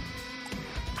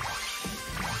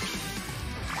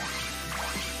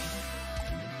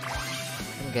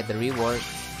 And get the reward.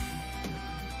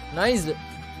 Nice.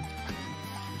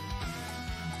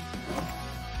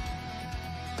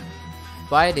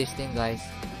 Buy this thing, guys.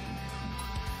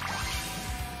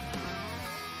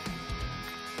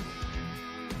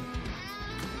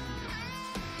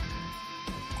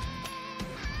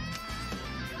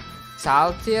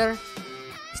 Saltier?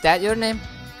 Is that your name?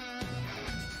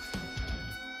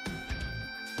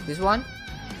 This one?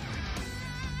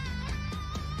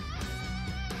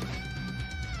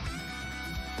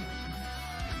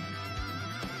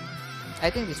 I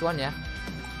think this one, yeah.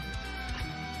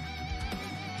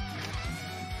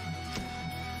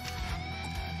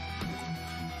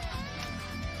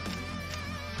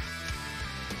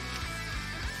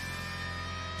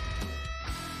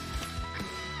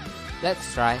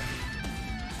 Let's try.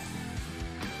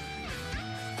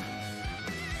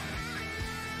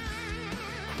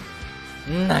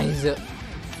 Nice.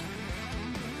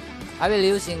 I will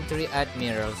using 3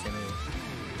 admirals anyway.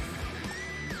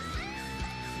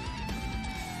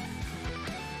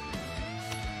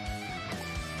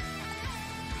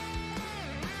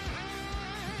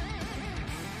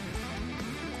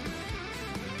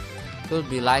 Should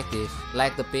be like this,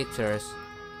 like the pictures.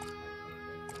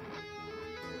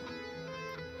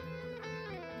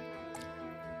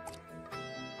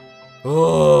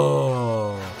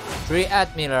 Oh, 3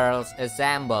 admirals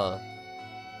assemble.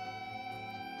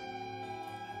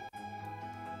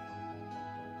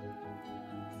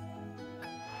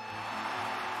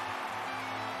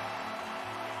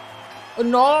 Oh,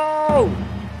 no!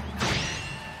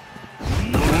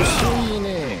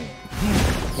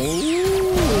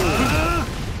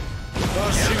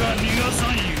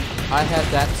 I have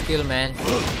that skill, man.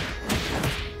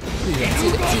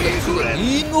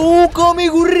 Inu kami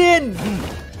gurin.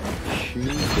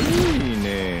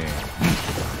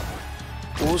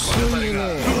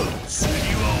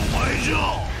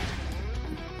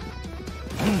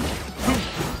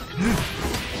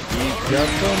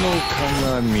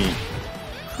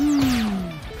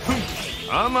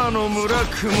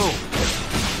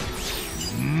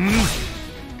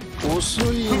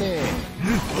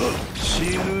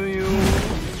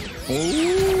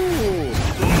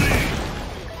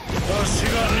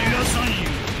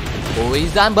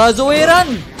 Poison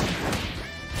Bazueran.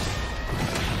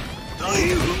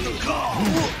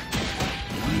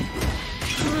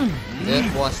 That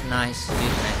was nice,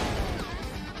 man.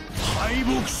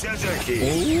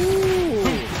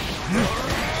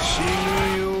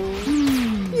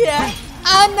 Yeah,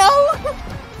 I know.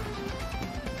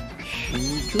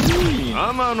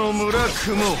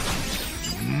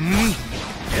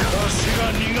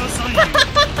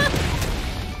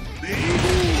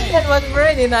 That was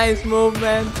really nice move,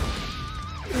 man.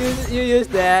 You use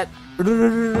that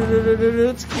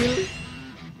skill.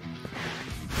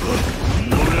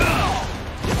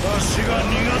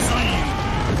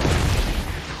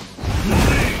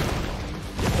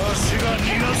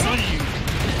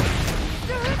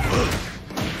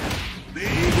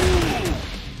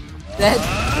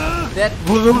 That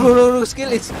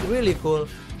skill is really cool.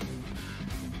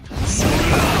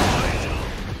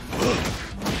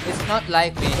 It's not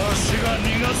like me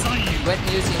when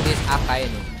using this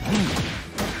Akainu.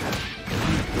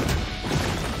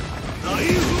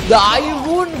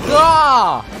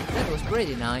 Daibunka! That was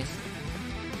pretty nice.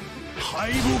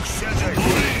 敗北者じゃい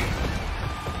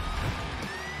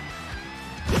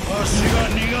わしが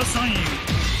逃がさんよ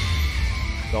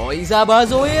Doisa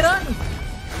Bazoeran!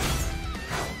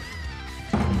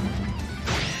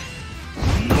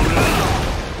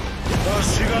 わ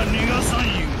しが逃がさん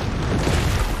よ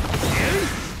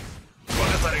バ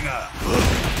カタレが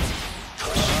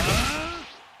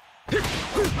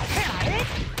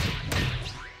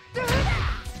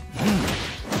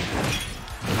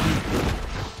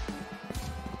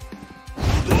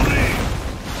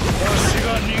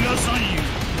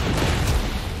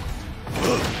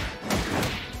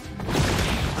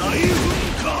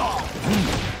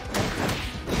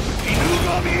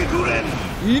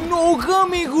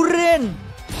Inogami Guren!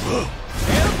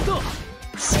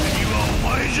 次はお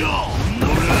前じゃ乗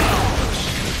れ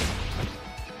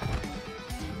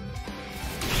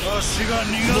わしが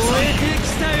逃がさんよ燃えてき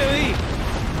たよい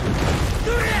ど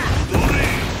れ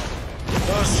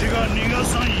わしが逃が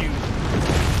さんよ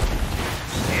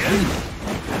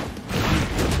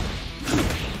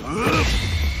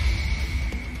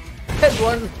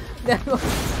That was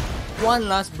one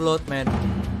last blood, man. 乗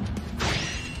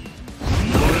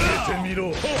れてみ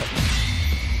ろ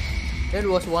That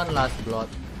was one last blood.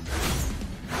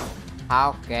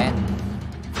 How can?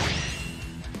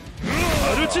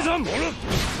 マルチザンナ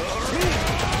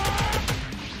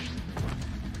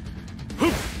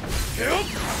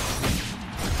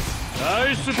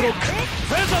イスブロック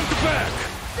フェザントバック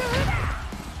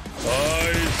ナ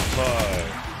イスパ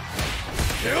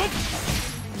イ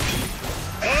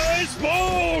ナイスボー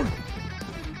ル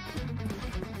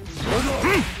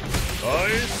ナイ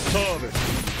スサーブナ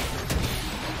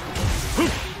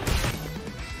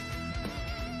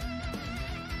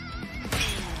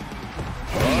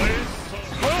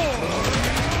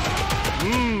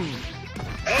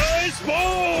イスボー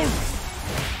ル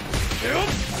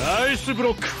ナイスブ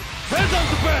ロックフェザント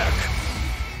バック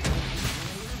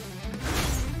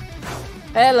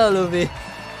Hello, Luffy.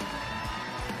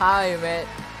 Hi, mate.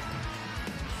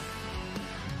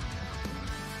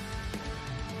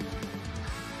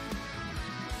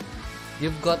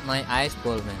 You've got my ice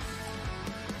ball, man.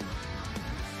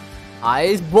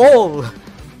 Ice ball!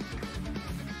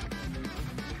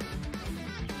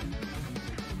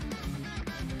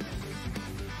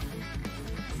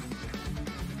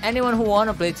 Anyone who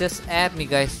wanna play, just add me,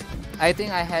 guys. I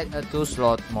think I had a 2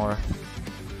 slot more.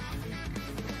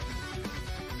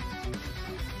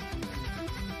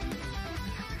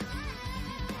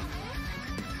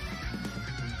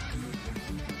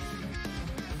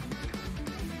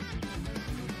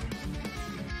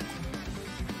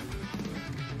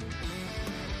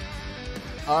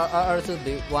 Or should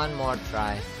be one more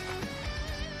try.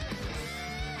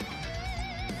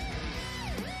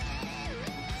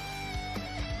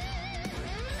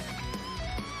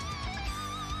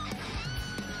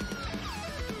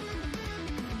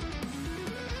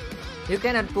 You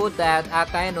cannot put that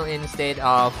Akainu instead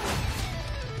of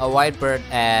a white bird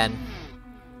and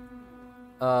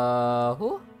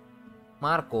who?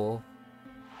 Marco.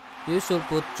 You should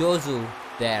put Jozu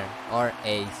there or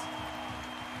Ace.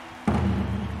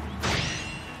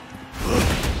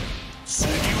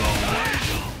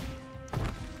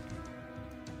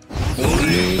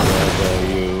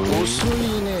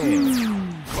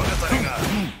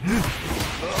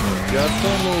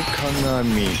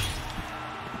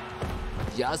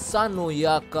 Yasano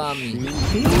Yakami.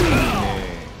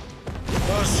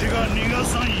 わしが逃が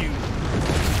さんよ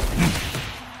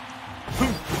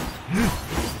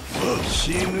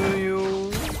死ぬよ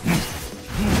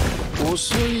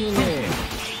遅いね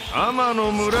天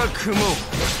の村雲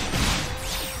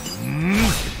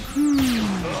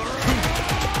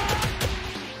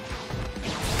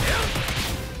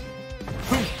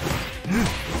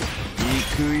行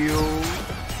くよ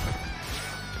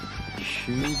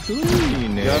ひどい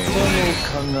ね八田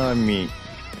の鏡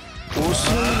遅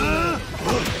いね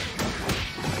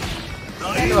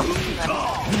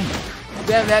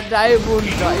Damn, that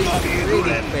Daibunka is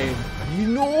really pain.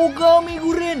 Inogami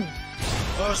Guren.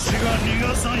 わしが逃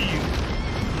がさんよ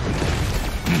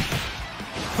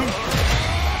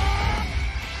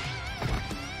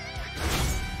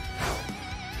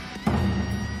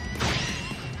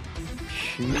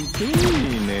ひど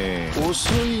いね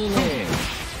遅いね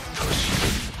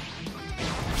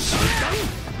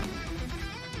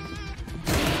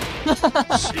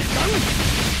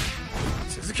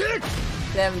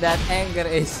Damn, that anger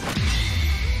is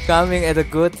coming at a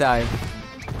good time.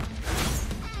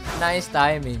 Nice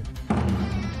timing.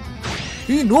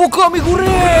 Inogami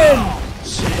Guren. わ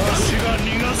しが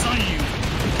逃がさんよ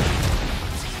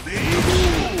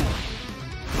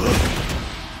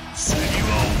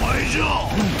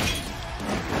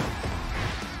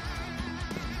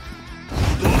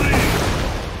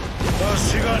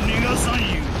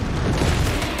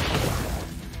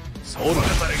物語が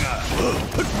踊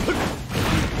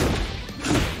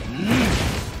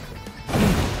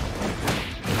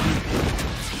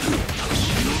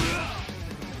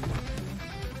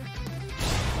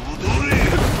れ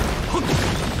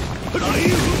大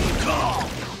噴火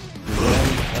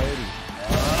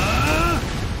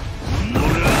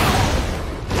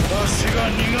私が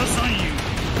逃がさんよ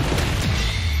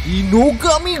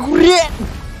Inogami Gurien!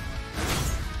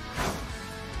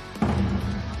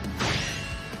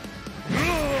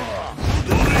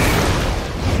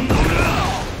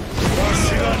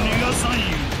 私が逃がさんよ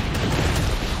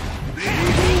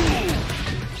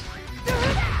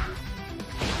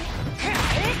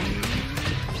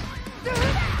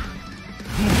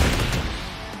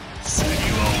次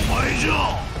はお前じゃ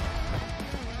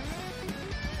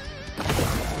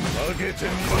負けてみ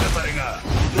物語が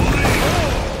踊れ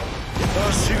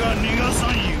私が逃がさ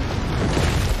んよ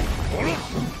ほら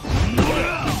ほら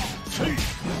せいど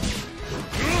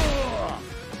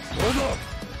うぞ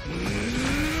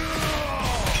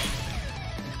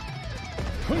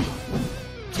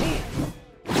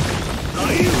大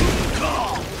噴火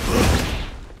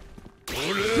俺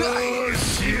は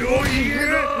白い毛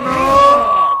だ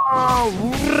ほ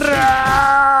ら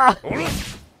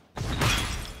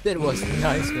That was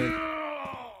nice, man.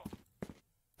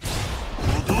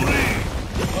 踊れ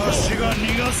足が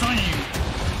逃がさんよ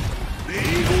レイ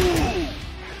ゴ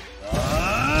ーあ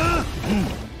あ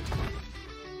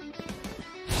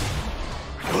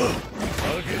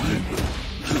開けてみ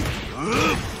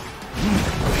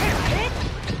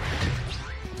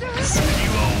次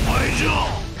はお前じゃ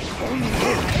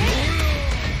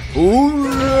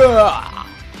Hoorah!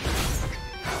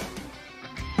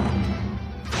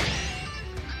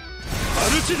 マ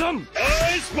ルチザンナ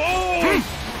イスボール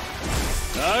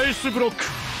ナイスブロックフ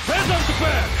ェザントバ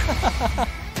ッ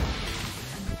ク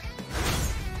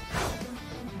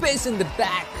Base in the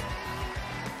back.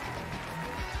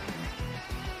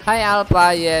 Hi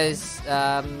Alpha, yes,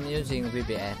 using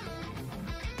VBN.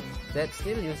 That's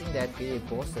still using that video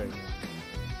poster.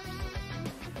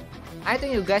 I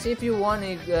think you guys, if you want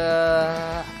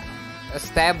a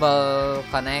stable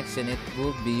connection, it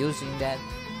would be using that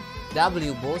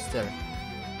W booster.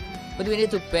 But we need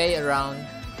to pay around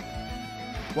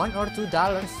 $1 or $2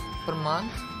 per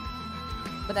month.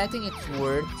 But I think it's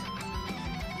worth.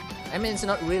 I mean, it's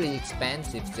not really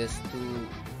expensive, just to.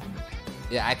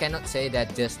 Yeah, I cannot say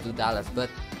that just $2, but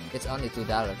it's only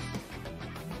 $2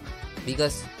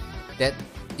 because that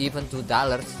even $2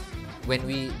 when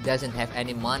we doesn't have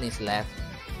any monies left,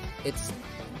 it's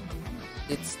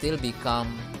still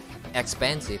become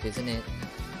expensive, isn't it?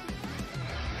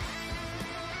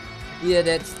 Yeah,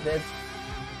 that's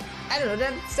I don't know.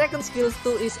 That second skill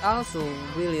too is also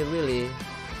really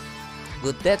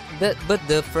good. But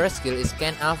the first skill is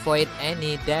can avoid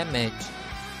any damage.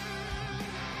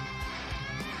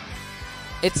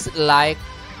 It's like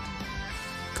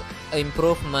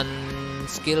improvement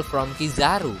skill from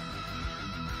Kizaru.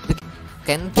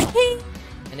 Can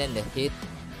and then the hit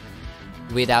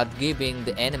without giving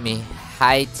the enemy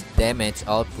high damage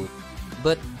output.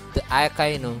 But the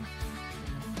Akainu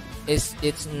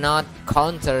it's not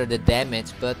counter the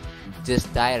damage but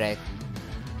just direct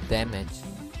damage.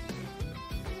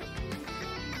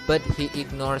 But he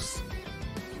ignores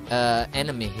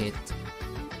enemy hit.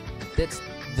 That's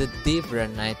the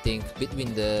difference, I think,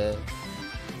 between the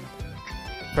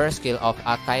first skill of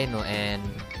Akainu and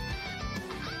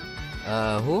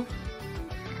who?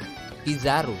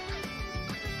 Kizaru.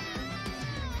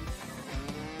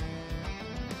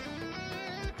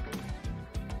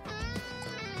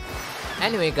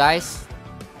 Anyway guys,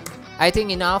 I think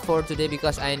enough for today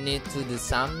because I need to do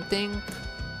something.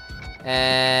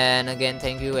 And again,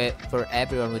 thank you for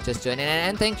everyone who just joined in,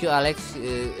 and thank you Alex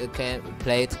can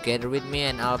play together with me,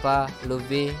 and Alpha,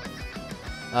 Luby,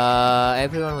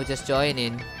 everyone who just joined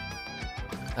in.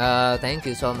 Thank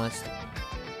you so much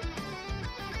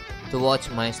to watch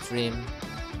my stream,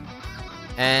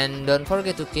 and don't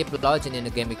forget to keep logging in the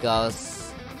game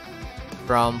because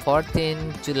from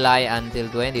 14 July until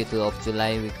 22 of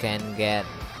July we can get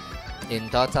in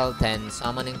total 10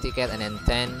 summoning ticket and then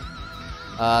 10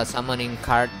 summoning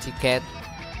card ticket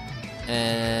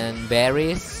and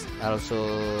berries, also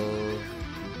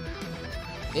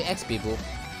EXP book.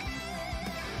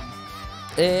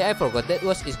 I forgot that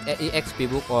was EXP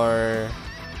book or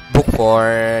book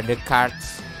for the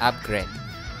cards upgrade,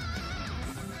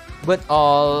 but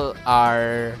all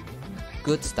are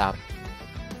good stuff.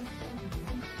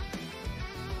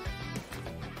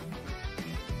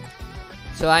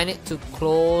 So I need to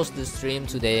close the stream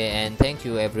today, and thank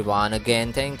you everyone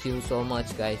again. Thank you so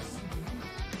much guys.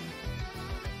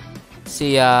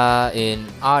 See ya in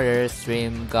other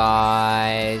stream,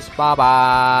 guys. Bye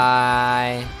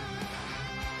bye.